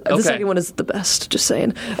that's it. The second one is the best, just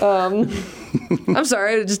saying. I'm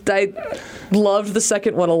sorry, I loved the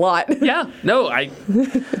second one a lot. Yeah. No,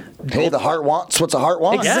 Hey, the heart wants what's a heart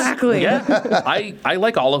wants. Exactly. Yeah. I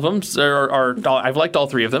like all of them, or I've liked all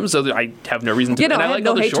three of them, so I have no reason to. You know, and I like have no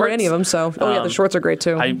all the hate shorts. for any of them, so... the shorts are great,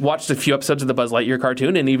 too. I watched a few episodes of the Buzz Lightyear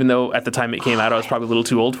cartoon, and even though at the time it came out, I was probably a little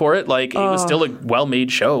too old for it, it was still a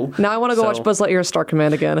well-made show. Now I want to go watch Buzz Lightyear Star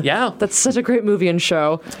Command again. Yeah. That's such a great movie and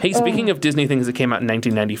show. Hey, speaking of Disney things that came out in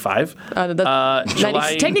 1995,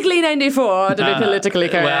 July... Technically 94, to be politically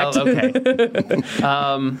correct. Well, okay.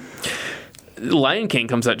 Lion King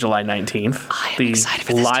comes out July 19th. I am the excited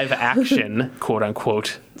for this live action, quote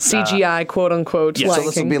unquote. CGI, quote unquote. yeah. Lion So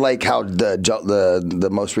this King. will be like how the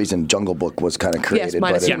most recent Jungle Book was kind of created,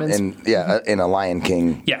 minus but humans. in a Lion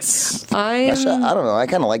King. Yes. Actually, I don't know. I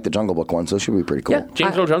kind of like the Jungle Book one, so it should be pretty cool. Yeah,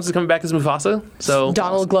 James Earl Jones is coming back as Mufasa. So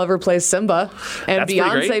Donald Glover plays Simba, and That's pretty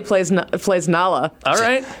Beyonce great. plays Nala. all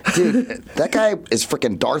right. Dude, that guy is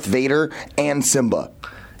freaking Darth Vader and Simba.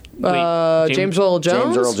 Wait, James Earl Jones?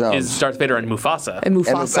 James Earl Jones. is Darth Vader and Mufasa. And And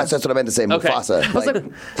Mufasa. that's what I meant to say, Okay. Mufasa. Like,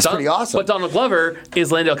 it's pretty awesome. But Donald Glover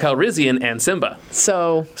is Lando Calrissian and Simba.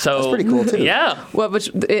 So So pretty cool, too. Yeah. well, which,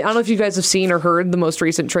 I don't know if you guys have seen or heard the most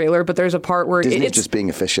recent trailer, but there's a part where Disney's it's just being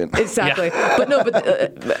efficient. exactly.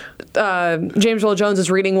 But James Earl Jones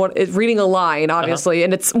is reading a line, obviously,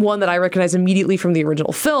 and it's one that I recognize immediately from the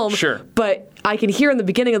original film. Sure. But I can hear in the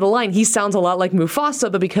beginning of the line he sounds a lot like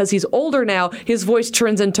Mufasa, but because he's older now, his voice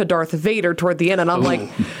turns into Darth Vader toward the end, and I'm like,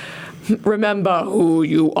 remember who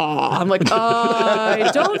you are. I'm like,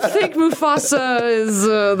 I don't think Mufasa is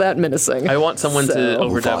that menacing. I want someone to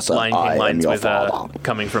overdub Mufasa, Lion I King am lines your with father.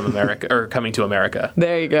 Coming from America or Coming to America.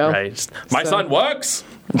 There you go. Right. Just, My son works.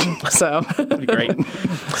 So, That'd be great. We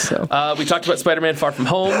talked about Spider-Man: Far From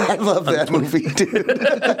Home. I love that movie, dude.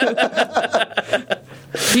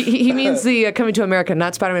 he means the Coming to America,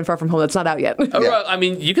 not Spider-Man Far From Home. That's not out yet. Oh, well, I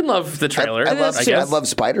mean, you can love the trailer. I I guess. love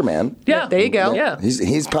Spider-Man. Yeah. There you go. Yeah.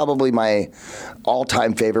 He's probably my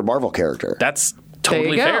all-time favorite Marvel character. That's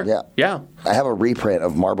totally go. fair. Yeah. Yeah. I have a reprint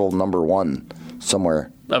of Marvel #1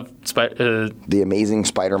 somewhere. Of The Amazing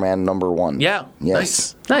Spider-Man #1. yeah.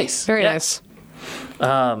 Yes. Nice. Very Yeah. nice.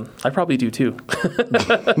 I probably do too.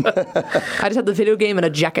 I just have the video game and a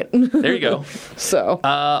jacket. There you go. So,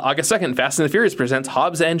 August 2nd, Fast and the Furious presents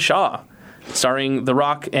Hobbs and Shaw, starring The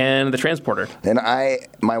Rock and the Transporter. And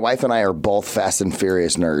my wife and I are both Fast and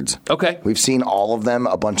Furious nerds. Okay. We've seen all of them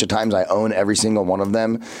a bunch of times. I own every single one of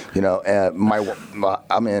them. You know,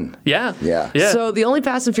 I'm in. Yeah. Yeah. So the only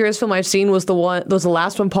Fast and Furious film I've seen was the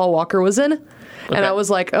last one Paul Walker was in. And Okay. I was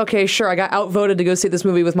like, okay, sure. I got outvoted to go see this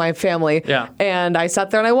movie with my family. Yeah. And I sat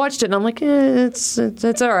there and I watched it, and I'm like, it's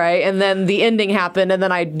all right. And then the ending happened, and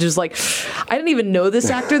then I just like, I didn't even know this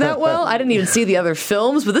actor that well. I didn't even see the other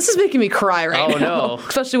films, but this is making me cry right Oh, now. no.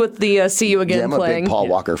 Especially with the See You Again Yeah, I'm playing. a big Paul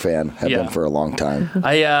Walker fan. Have Yeah. been for a long time.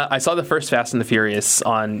 I saw the first Fast and the Furious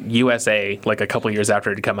on USA like a couple years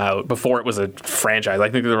after it had come out, before it was a franchise. I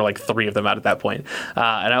think there were like 3 of them out at that point.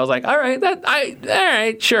 And I was like, all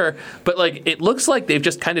right, sure. But like, it looks like they've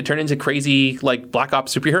just kind of turned into crazy like Black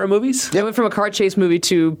Ops superhero movies. They went from a car chase movie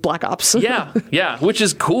to Black Ops. Yeah, which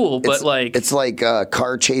is cool, but It's like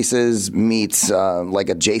car chases meets like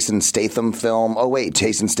a Jason Statham film. Oh wait,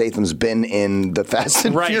 Jason Statham's been in the Fast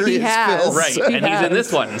and Right. Furious He has. films. right, He and he's in has.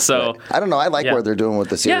 this one, so I don't know. I like Yeah. what they're doing with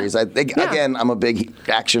the series. Yeah. I think, again, I'm a big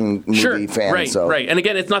action movie sure, fan. right, so right. And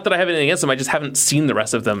again, it's not that I have anything against them. I just haven't seen the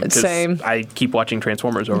rest of them. 'Cause Same. I keep watching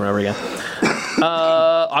Transformers over and over again.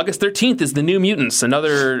 August 13th is The New Mutants,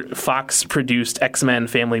 another Fox-produced X-Men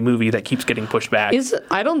family movie that keeps getting pushed back.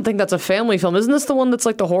 I don't think that's a family film. Isn't this the one that's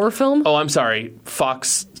like the horror film? Oh, I'm sorry.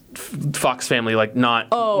 Fox family, like not.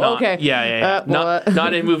 Oh, not, okay. Yeah. Well,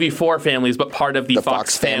 not a movie for families, but part of the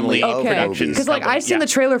Fox family of Okay, movies. because like I seen the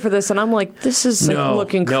trailer for this and I'm like, this is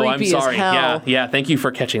looking creepy I'm sorry. as hell. Yeah. Thank you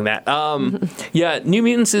for catching that. New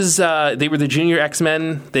Mutants is they were the junior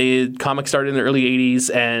X-Men. Comics started in the early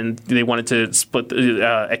 '80s, and they wanted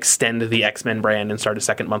to extend the X-Men brand and start a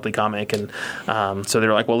second monthly comic. And so they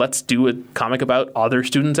were like, well, let's do a comic about other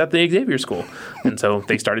students at the Xavier School. And so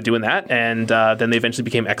they started doing that, and then they eventually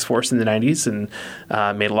became X-Force in the '90s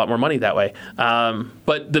and made a lot more money that way.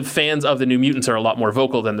 But the fans of the New Mutants are a lot more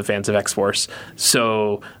vocal than the fans of X-Force,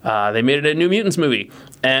 so they made it a New Mutants movie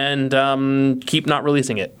and keep not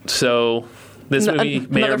releasing it. So this movie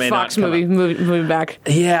may or may Fox not come movie back.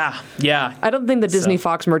 out. Yeah. I don't think the Disney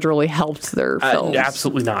Fox merger really helped their films.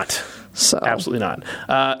 Absolutely not. So Absolutely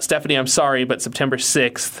not. Stephanie, I'm sorry, but September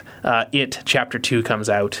 6th, It Chapter 2 comes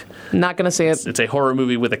out. not going to see it. It's a horror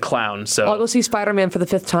movie with a clown. So I'll go see Spider-Man for the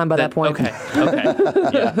 5th time by that point. Okay.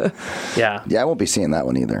 Yeah. Yeah, I won't be seeing that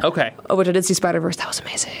one either. Okay. Oh, which I did see Spider-Verse. That was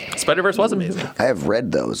amazing. Spider-Verse was amazing. I have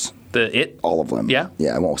read those. It? All of them. Yeah?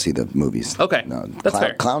 Yeah, I won't see the movies. Okay. No, That's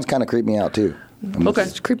fair. Clowns kind of creep me out, too. Okay.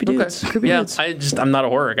 It's creepy dudes. Okay. Creepy Yeah, dudes. I'm not a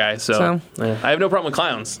horror guy, so yeah. I have no problem with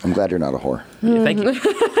clowns. I'm glad you're not a whore. Yeah, thank you.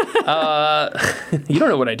 You don't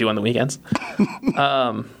know what I do on the weekends.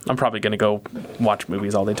 I'm probably going to go watch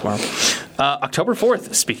movies all day tomorrow. October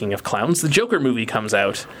 4th, speaking of clowns, the Joker movie comes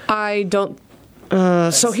out. I don't.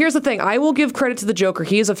 So here's the thing. I will give credit to the Joker.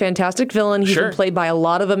 He is a fantastic villain. He's been played by a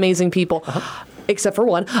lot of amazing people, except for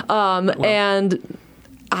one. And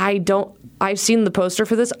I don't. I've seen the poster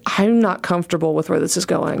for this. I'm not comfortable with where this is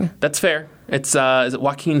going. That's fair. It's is it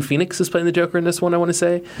Joaquin Phoenix is playing the Joker in this one, I want to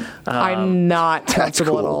say. I'm not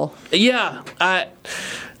comfortable at all. Yeah,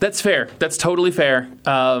 that's fair. That's totally fair.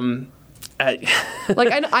 Like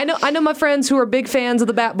I know my friends who are big fans of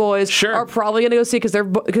the Bat Boys are probably going to go see it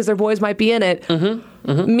because their boys might be in it.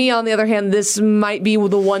 Me, on the other hand, this might be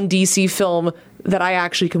the one DC film that I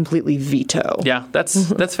actually completely veto. Yeah,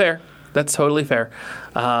 that's fair. That's totally fair.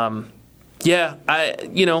 Yeah,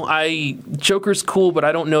 Joker's cool, but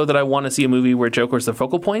I don't know that I want to see a movie where Joker's the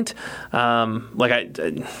focal point. I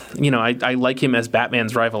like him as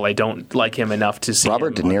Batman's rival. I don't like him enough to see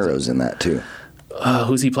Robert De Niro's in that, too.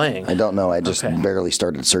 Who's he playing? I don't know. I just barely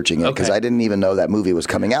started searching it because I didn't even know that movie was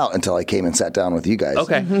coming out until I came and sat down with you guys.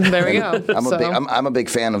 Okay. There we go. I'm a big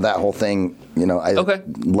fan of that whole thing. I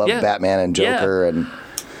love Batman and Joker and...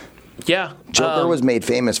 Yeah. Joker was made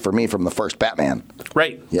famous for me from the first Batman.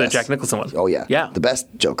 Right. Yes. The Jack Nicholson one. Oh, yeah. Yeah. The best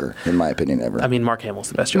Joker, in my opinion, ever. I mean, Mark Hamill's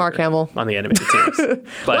the best Joker. Mark Hamill. On the animated series.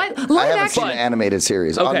 But I haven't seen an animated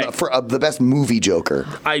series. Okay. For the best movie Joker.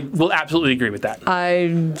 I will absolutely agree with that.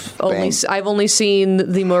 I've only seen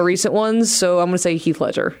the more recent ones, so I'm going to say Heath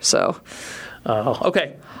Ledger. So.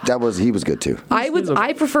 Okay. He was good too.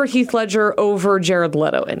 I prefer Heath Ledger over Jared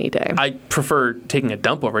Leto any day. I prefer taking a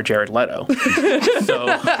dump over Jared Leto. So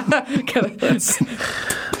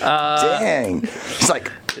dang, it's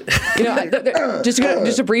like.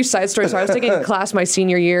 Just a brief side story. So I was taking a class my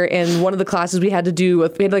senior year, and one of the classes we had to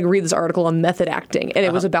read this article on method acting, and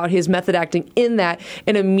it was about his method acting in that,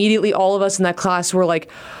 and immediately all of us in that class were like,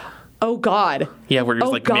 oh, God. Yeah, where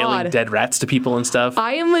you're mailing dead rats to people and stuff.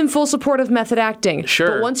 I am in full support of method acting. Sure.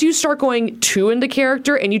 But once you start going too into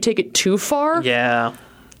character and you take it too far,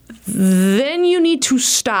 then you need to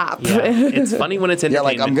stop. Yeah. It's funny when it's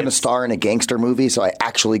entertainment. Yeah, I'm going to star in a gangster movie, so I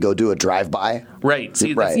actually go do a drive-by. Right.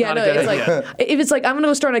 See, that's not a good idea. If it's like, I'm going to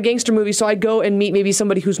go star in a gangster movie, so I go and meet maybe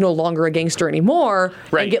somebody who's no longer a gangster anymore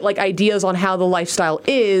and get ideas on how the lifestyle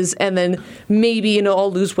is, and then maybe,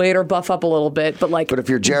 I'll lose weight or buff up a little bit. But if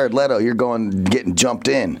you're Jared Leto, you're getting jumped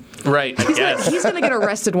in. Right. Yes. He's going to get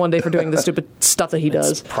arrested one day for doing the stupid stuff that he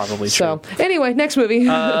does. That's probably true. So, anyway, next movie.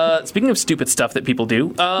 Speaking of stupid stuff that people do,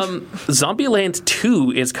 Zombieland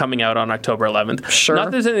 2 is coming out on October 11th. Sure. Not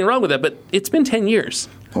that there's anything wrong with it, but it's been 10 years.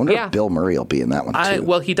 I wonder if Bill Murray will be in that one, too.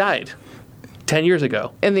 Well, he died 10 years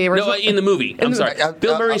ago. In the original? No, in the movie. I'm sorry.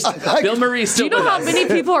 Bill Murray's still Do you know how many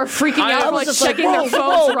people are freaking out, checking their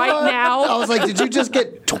phones right now? I was like, did you just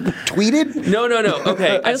get tweeted? No.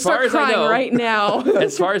 Okay. As far as I know, right now.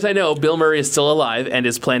 As far as I know, Bill Murray is still alive and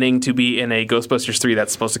is planning to be in a Ghostbusters 3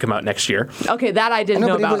 that's supposed to come out next year. Okay, that I didn't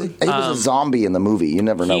know about. He was a zombie in the movie. You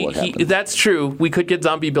never know what happened. That's true. We could get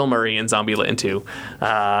zombie Bill Murray in Zombieland 2.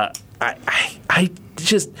 I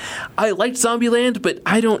liked Zombieland, but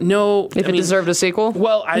I don't know if it deserved a sequel.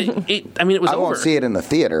 Well, it was I over. won't see it in the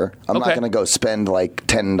theater. I'm not going to go spend like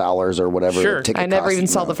 $10 or whatever. Sure. Ticket I never even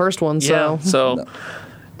saw the first one. So. Yeah, so. No.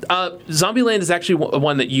 Zombieland is actually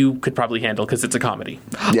one that you could probably handle because it's a comedy.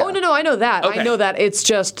 Yeah. Oh, no, I know that. Okay. I know that. It's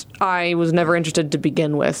just I was never interested to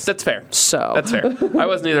begin with. That's fair. So that's fair. I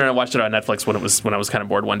wasn't either, and I watched it on Netflix when I was kind of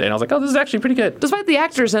bored one day, and I was like, oh, this is actually pretty good. Despite the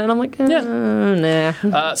actors in it, I'm like,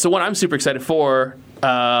 nah. So what I'm super excited for,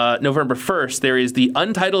 November 1st, there is the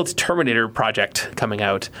Untitled Terminator project coming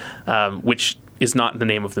out, which is not the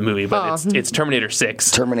name of the movie, but it's Terminator 6.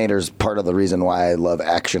 Terminator's part of the reason why I love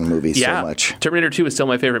action movies so much. Terminator 2 is still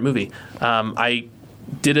my favorite movie. I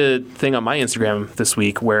did a thing on my Instagram this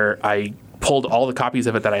week where I pulled all the copies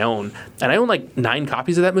of it that I own, and I own like 9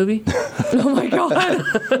 copies of that movie. Oh my God.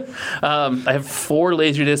 I have 4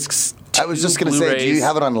 Laserdiscs, I was just going to say, do you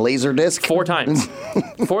have it on Laserdisc? 4 times.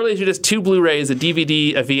 4 Laserdisc, 2 Blu-rays, a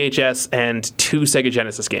DVD, a VHS, and 2 Sega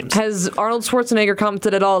Genesis games. Has Arnold Schwarzenegger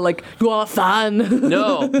commented at all, like, you are a fan?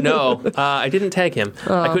 No. I didn't tag him.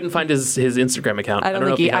 I couldn't find his Instagram account. I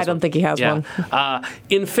don't think he has one.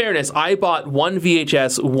 In fairness, I bought 1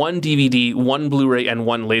 VHS, 1 DVD, 1 Blu-ray, and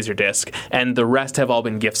 1 Laserdisc, and the rest have all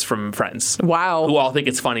been gifts from friends. Wow. Who all think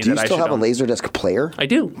it's funny Do that you I still should have a own. Laserdisc player? I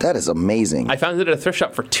do. That is amazing. I found it at a thrift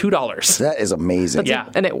shop for $2. That is amazing. Yeah.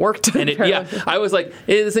 And it worked. And I was like,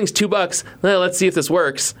 hey, this thing's $2. Well, let's see if this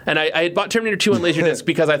works. And I had bought Terminator 2 on Laserdisc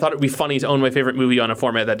because I thought it would be funny to own my favorite movie on a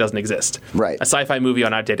format that doesn't exist. Right. A sci-fi movie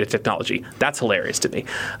on outdated technology. That's hilarious to me.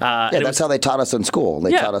 That's how they taught us in school.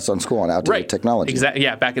 They taught us on school on outdated technology. Exactly.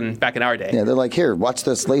 Yeah, back in our day. Yeah, they're like, here, watch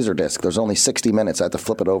this Laserdisc. There's only 60 minutes. I have to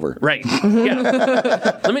flip it over. Right.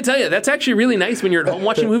 Yeah. Let me tell you, that's actually really nice when you're at home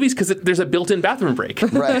watching movies because there's a built-in bathroom break.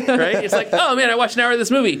 Right. Right? It's like, oh man, I watched an hour of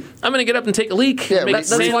this movie. I'm going to get up and take a leak. Yeah, make a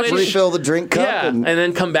sandwich. refill the drink cup. Yeah, and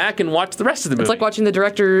then come back and watch the rest of the movie. It's like watching the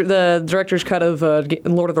director's cut of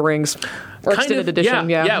Lord of the Rings. Or extended edition,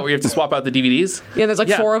 yeah, where you have to swap out the DVDs. Yeah, there's like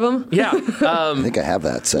 4 of them. Yeah. I think I have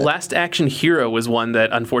that set. Last Action Hero was one that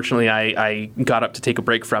unfortunately I got up to take a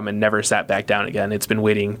break from and never sat back down again. It's been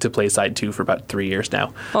waiting to play side 2 for about 3 years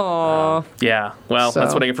now. Aww. Yeah, well, that's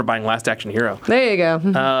So. what I get for buying Last Action Hero. There you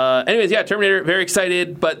go. Anyways, yeah, Terminator, very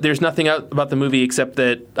excited, but there's nothing out about the movie except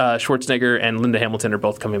that Schwarzenegger and Linda Hamilton are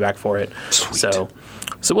both coming back for it. Sweet.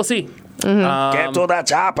 So we'll see. Get to the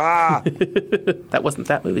chopper! That wasn't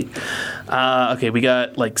that movie. Okay, we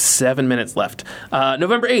got like 7 minutes left.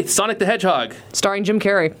 November 8th, Sonic the Hedgehog. Starring Jim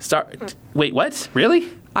Carrey. Wait, what? Really?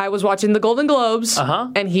 I was watching the Golden Globes,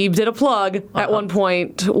 and he did a plug at one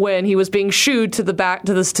point when he was being shooed to the back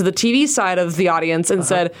to the TV side of the audience and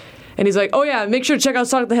said, and he's like, "Oh yeah, make sure to check out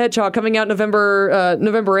Sonic the Hedgehog coming out November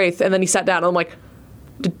 8th." And then he sat down, and I'm like,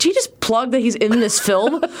 did he just plug that he's in this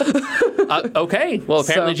film? Okay. Well,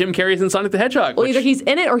 apparently Jim Carrey's in Sonic the Hedgehog. Well, either he's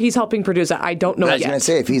in it or he's helping produce it. I don't know I yet. was going to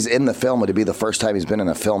say, if he's in the film, it'd be the first time he's been in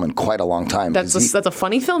a film in quite a long time. That's a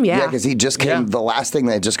funny film, yeah. Yeah, because he just came. The last thing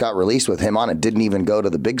that just got released with him on it didn't even go to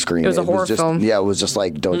the big screen. It was a horror film. Yeah, it was just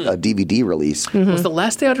like a DVD release. Was the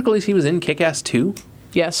last theatrical release he was in Kick-Ass 2?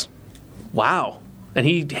 Yes. Wow. And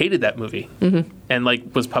he hated that movie. And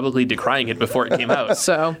like was publicly decrying it before it came out.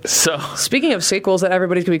 So speaking of sequels that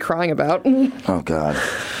everybody's going to be crying about. Oh, God.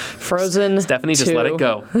 Frozen Stephanie, 2. just let it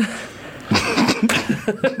go.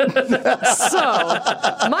 So,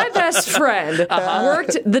 my best friend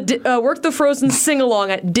worked the Frozen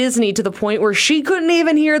sing-along at Disney to the point where she couldn't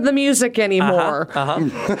even hear the music anymore.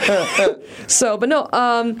 So, but no,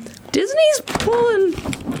 Disney's pulling...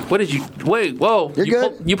 What did you... Wait, whoa. You're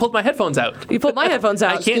good. You pulled my headphones out. You pulled my headphones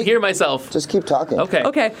out. I can't hear myself. Just keep talking. Okay.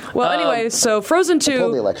 Okay. Well, anyway, so Frozen 2...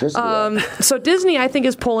 Pull the electricity out. So Disney, I think,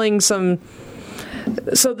 is pulling some...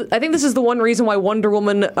 So I think this is the one reason why Wonder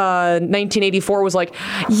Woman 1984 was like,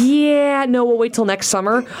 yeah, no, we'll wait till next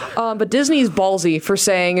summer. But Disney's ballsy for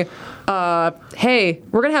saying, hey,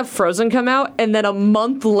 we're going to have Frozen come out, and then a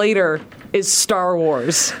month later is Star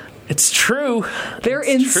Wars. It's true. They're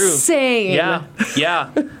It's true. insane.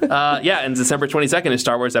 Yeah. And December 22nd is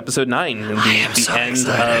Star Wars Episode 9. And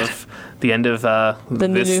the end of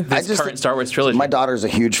this current Star Wars trilogy. My daughter's a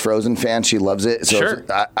huge Frozen fan. She loves it. So Sure.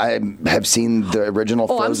 I have seen the original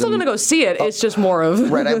Frozen. I'm still going to go see it. It's just more of...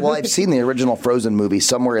 Right. I've seen the original Frozen movie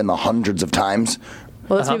somewhere in the hundreds of times.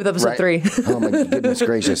 Well, let's leave with episode 3. Oh, my goodness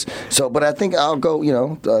gracious. So, but I think I'll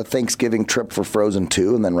go, Thanksgiving trip for Frozen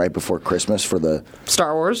 2, and then right before Christmas for the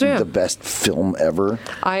Star Wars, yeah. the best film ever.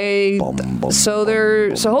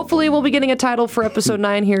 So hopefully we'll be getting a title for episode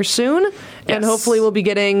 9 here soon, and hopefully we'll be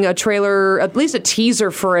getting a trailer, at least a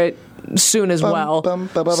teaser for it soon as well.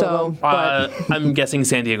 I'm guessing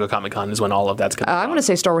San Diego Comic-Con is when all of that's going to I'm going to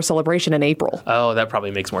say Star Wars Celebration in April. Oh, that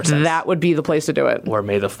probably makes more sense. That would be the place to do it. Or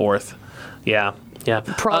May the 4th. Yeah.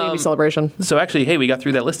 Probably gonna be Celebration. So actually, hey, we got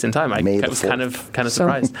through that list in time. I May the was 4th. kind of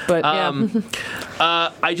surprised. But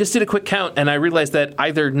I just did a quick count, and I realized that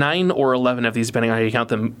either 9 or 11 of these, depending on how you count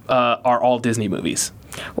them, are all Disney movies.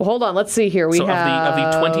 well, hold on. Let's see here. We have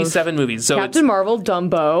of the 27 movies. So Captain Marvel,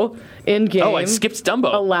 Dumbo, Endgame. Oh, I skipped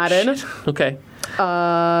Dumbo. Aladdin. Shit. Okay.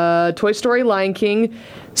 Toy Story, Lion King,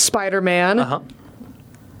 Spider-Man,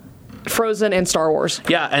 Frozen, and Star Wars.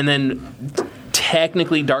 Yeah, and then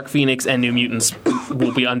technically Dark Phoenix and New Mutants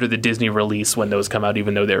will be under the Disney release when those come out,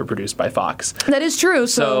 even though they were produced by Fox. That is true.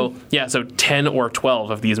 So 10 or 12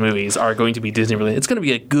 of these movies are going to be Disney released. It's going to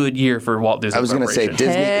be a good year for Walt Disney. I was going to say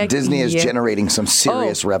Disney is generating some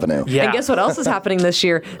serious revenue. Yeah. And guess what else is happening this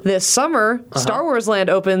year? This summer, Star Wars Land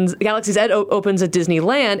opens, Galaxy's Edge opens at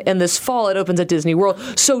Disneyland, and this fall it opens at Disney World.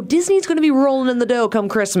 So Disney's going to be rolling in the dough come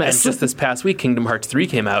Christmas. And just this past week, Kingdom Hearts 3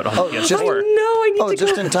 came out on PS4. I need to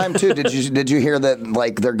just go. in time too. Did you hear that?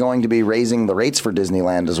 Like they're going to be raising the rates for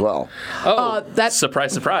Disneyland as well. That's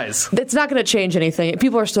Surprise, surprise. It's not going to change anything.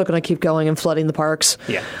 People are still going to keep going and flooding the parks.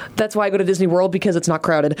 Yeah. That's why I go to Disney World, because it's not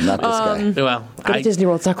crowded. Not this guy. Well, Go to Disney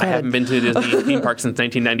World, it's not I crowded. haven't been to a Disney theme park since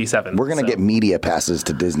 1997. We're going to get media passes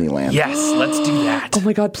to Disneyland. Yes, let's do that. Oh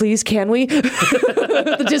my God, please, can we?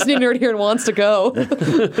 The Disney nerd here wants to go.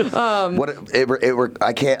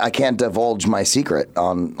 I can't divulge my secret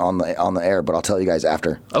on the air, but I'll tell you guys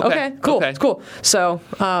after. Okay, cool. Okay. It's cool. So,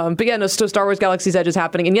 but yeah, no, so Star Wars Galaxy's Edge is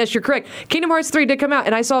happening. And yes, you're correct. Kingdom Hearts 3 did come out,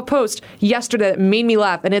 and I saw a post yesterday that made me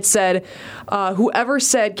laugh, and it said, whoever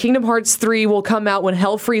said Kingdom Hearts 3 will come out when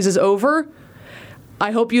Hell freezes over,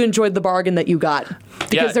 I hope you enjoyed the bargain that you got.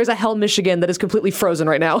 Because there's a Hell, Michigan that is completely frozen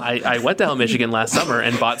right now. I went to Hell, Michigan last summer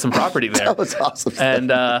and bought some property there. That was awesome.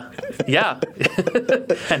 And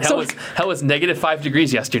and Hell was -5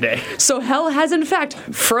 degrees yesterday. So Hell has in fact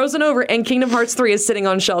frozen over, and Kingdom Hearts 3 is sitting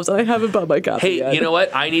on shelves, and I haven't bought my copy Hey, yet. you know what?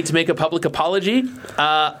 I need to make a public apology.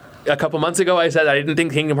 A couple months ago, I said I didn't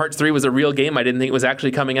think Kingdom Hearts 3 was a real game. I didn't think it was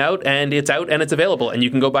actually coming out, and it's out and it's available, and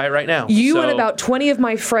you can go buy it right now. You and about 20 of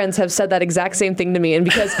my friends have said that exact same thing to me. And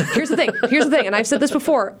because here's the thing, and I've said this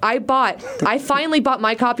before, I finally bought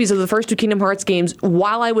my copies of the first two Kingdom Hearts games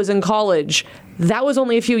while I was in college. That was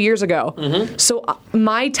only a few years ago. Mm-hmm. So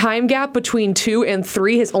my time gap between 2 and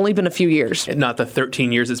 3 has only been a few years. Not the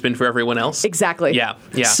 13 years it's been for everyone else. Exactly. Yeah.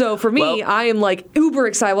 So for me, I am like uber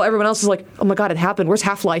excited while everyone else is like, oh my God, it happened. Where's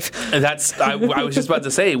Half-Life? I was just about to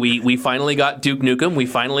say, we finally got Duke Nukem, we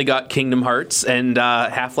finally got Kingdom Hearts, and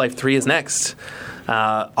Half-Life 3 is next.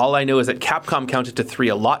 All I know is that Capcom counted to 3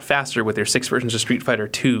 a lot faster with their 6 versions of Street Fighter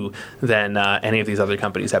 2 than any of these other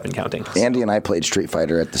companies have been counting. Andy and I played Street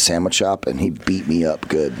Fighter at the sandwich shop, and he beat me up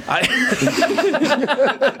good.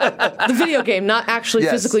 The video game, not actually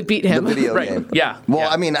physically beat him. The video Right. game. Yeah. Well, Yeah.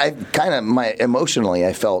 I mean, emotionally,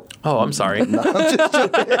 I felt... Oh, I'm sorry. It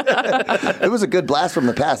was a good blast from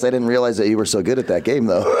the past. I didn't realize that you were so good at that game,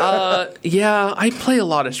 though. Yeah, I play a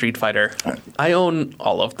lot of Street Fighter. I own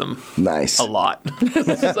all of them. Nice. A lot.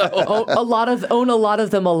 Own a lot of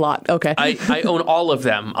them a lot. Okay. I own all of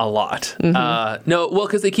them a lot.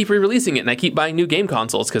 Mm-hmm. Because they keep re-releasing it, and I keep buying new game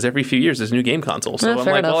consoles, because every few years there's new game consoles. So I'm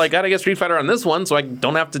fair like, enough. well, I got to get Street Fighter on this one, so I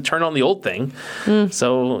don't have to turn on the old thing.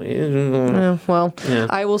 So,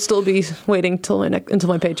 I will still be waiting until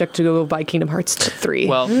my paycheck to go buy Kingdom Hearts 3.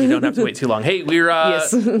 well, you don't have to wait too long. Hey,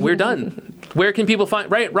 Yes. we're done. Where can people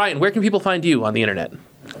find Ryan? Where can people find you on the internet?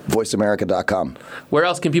 VoiceAmerica.com. Where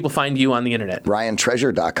else can people find you on the internet?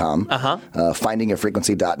 RyanTreasure.com.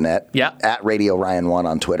 FindingAfrequency.net. Yeah. At Radio Ryan 1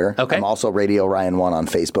 on Twitter. Okay. I'm also Radio Ryan 1 on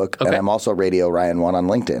Facebook. Okay. And I'm also Radio Ryan 1 on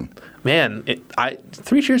LinkedIn. Man,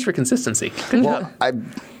 3 cheers for consistency. Good job.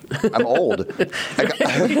 I'm old. I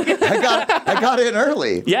got in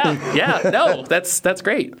early. Yeah. No, that's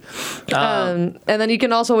great. And then you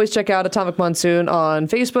can also always check out Atomic Monsoon on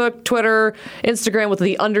Facebook, Twitter, Instagram with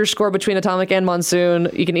the underscore between Atomic and Monsoon.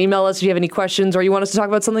 You can email us if you have any questions or you want us to talk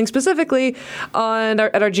about something specifically at our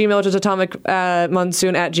Gmail, which is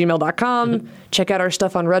atomicmonsoon@gmail.com. Check out our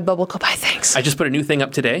stuff on Redbubble. Go buy things. I just put a new thing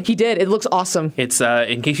up today. He did. It looks awesome. It's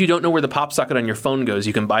in case you don't know where the pop socket on your phone goes,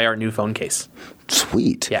 you can buy our new phone case.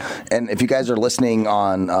 Sweet. Yeah. And if you guys are listening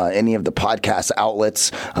on any of the podcast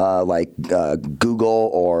outlets like Google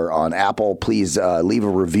or on Apple, please leave a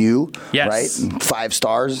review. Yes. Right? 5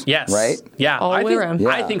 stars. Yes. Right? Yeah. All the way around.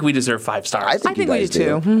 I think we deserve 5 stars. I think we you guys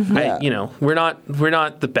do, too. Yeah. We're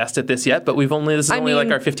not the best at this yet, but this is only like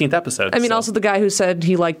our 15th episode. I mean, so. also the guy who said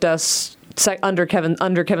he liked us under Kevin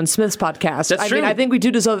Smith's podcast. That's true. I mean, I think we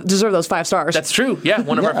do deserve those 5 stars. That's true. Yeah,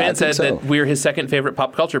 one of our fans I said think so. that we're his second favorite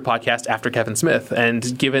pop culture podcast after Kevin Smith,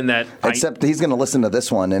 and given that, Except he's going to listen to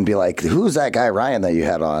this one and be like, "Who's that guy Ryan that you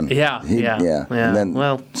had on?" Yeah. And then,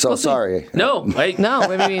 Well, so sorry. no, No,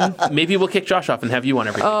 I mean, maybe we'll kick Josh off and have you on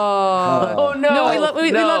every week. oh no,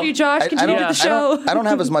 we love you, Josh. Continue with the show. I don't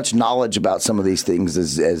have as much knowledge about some of these things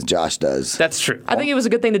as Josh does. That's true. I think it was a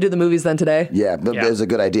good thing to do the movies then today. Yeah, but it was a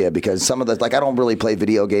good idea because some of the I don't really play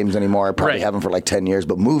video games anymore. I probably Right. haven't for like 10 years,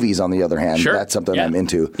 but movies, on the other hand, Sure. that's something Yeah. I'm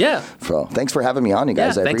into. Yeah. So thanks for having me on, you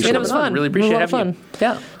guys. I thanks appreciate for It was coming on. fun. Really It was appreciate a lot of having you.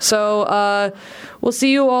 Yeah. So we'll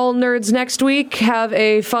see you all nerds next week. Have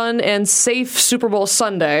a fun and safe Super Bowl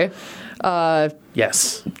Sunday.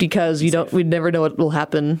 Yes. Because we never know what will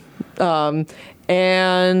happen.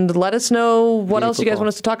 And let us know what else you guys want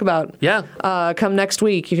us to talk about. Yeah. Come next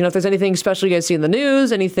week. If there's anything special you guys see in the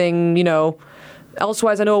news, anything,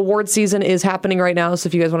 elsewise. I know award season is happening right now, so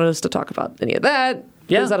if you guys wanted us to talk about any of that,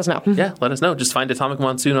 please let us know. Yeah, let us know. Just find Atomic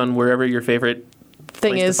Monsoon on wherever your favorite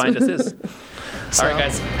thing place is. to find us is. All right,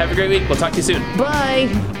 guys. Have a great week. We'll talk to you soon.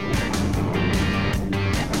 Bye.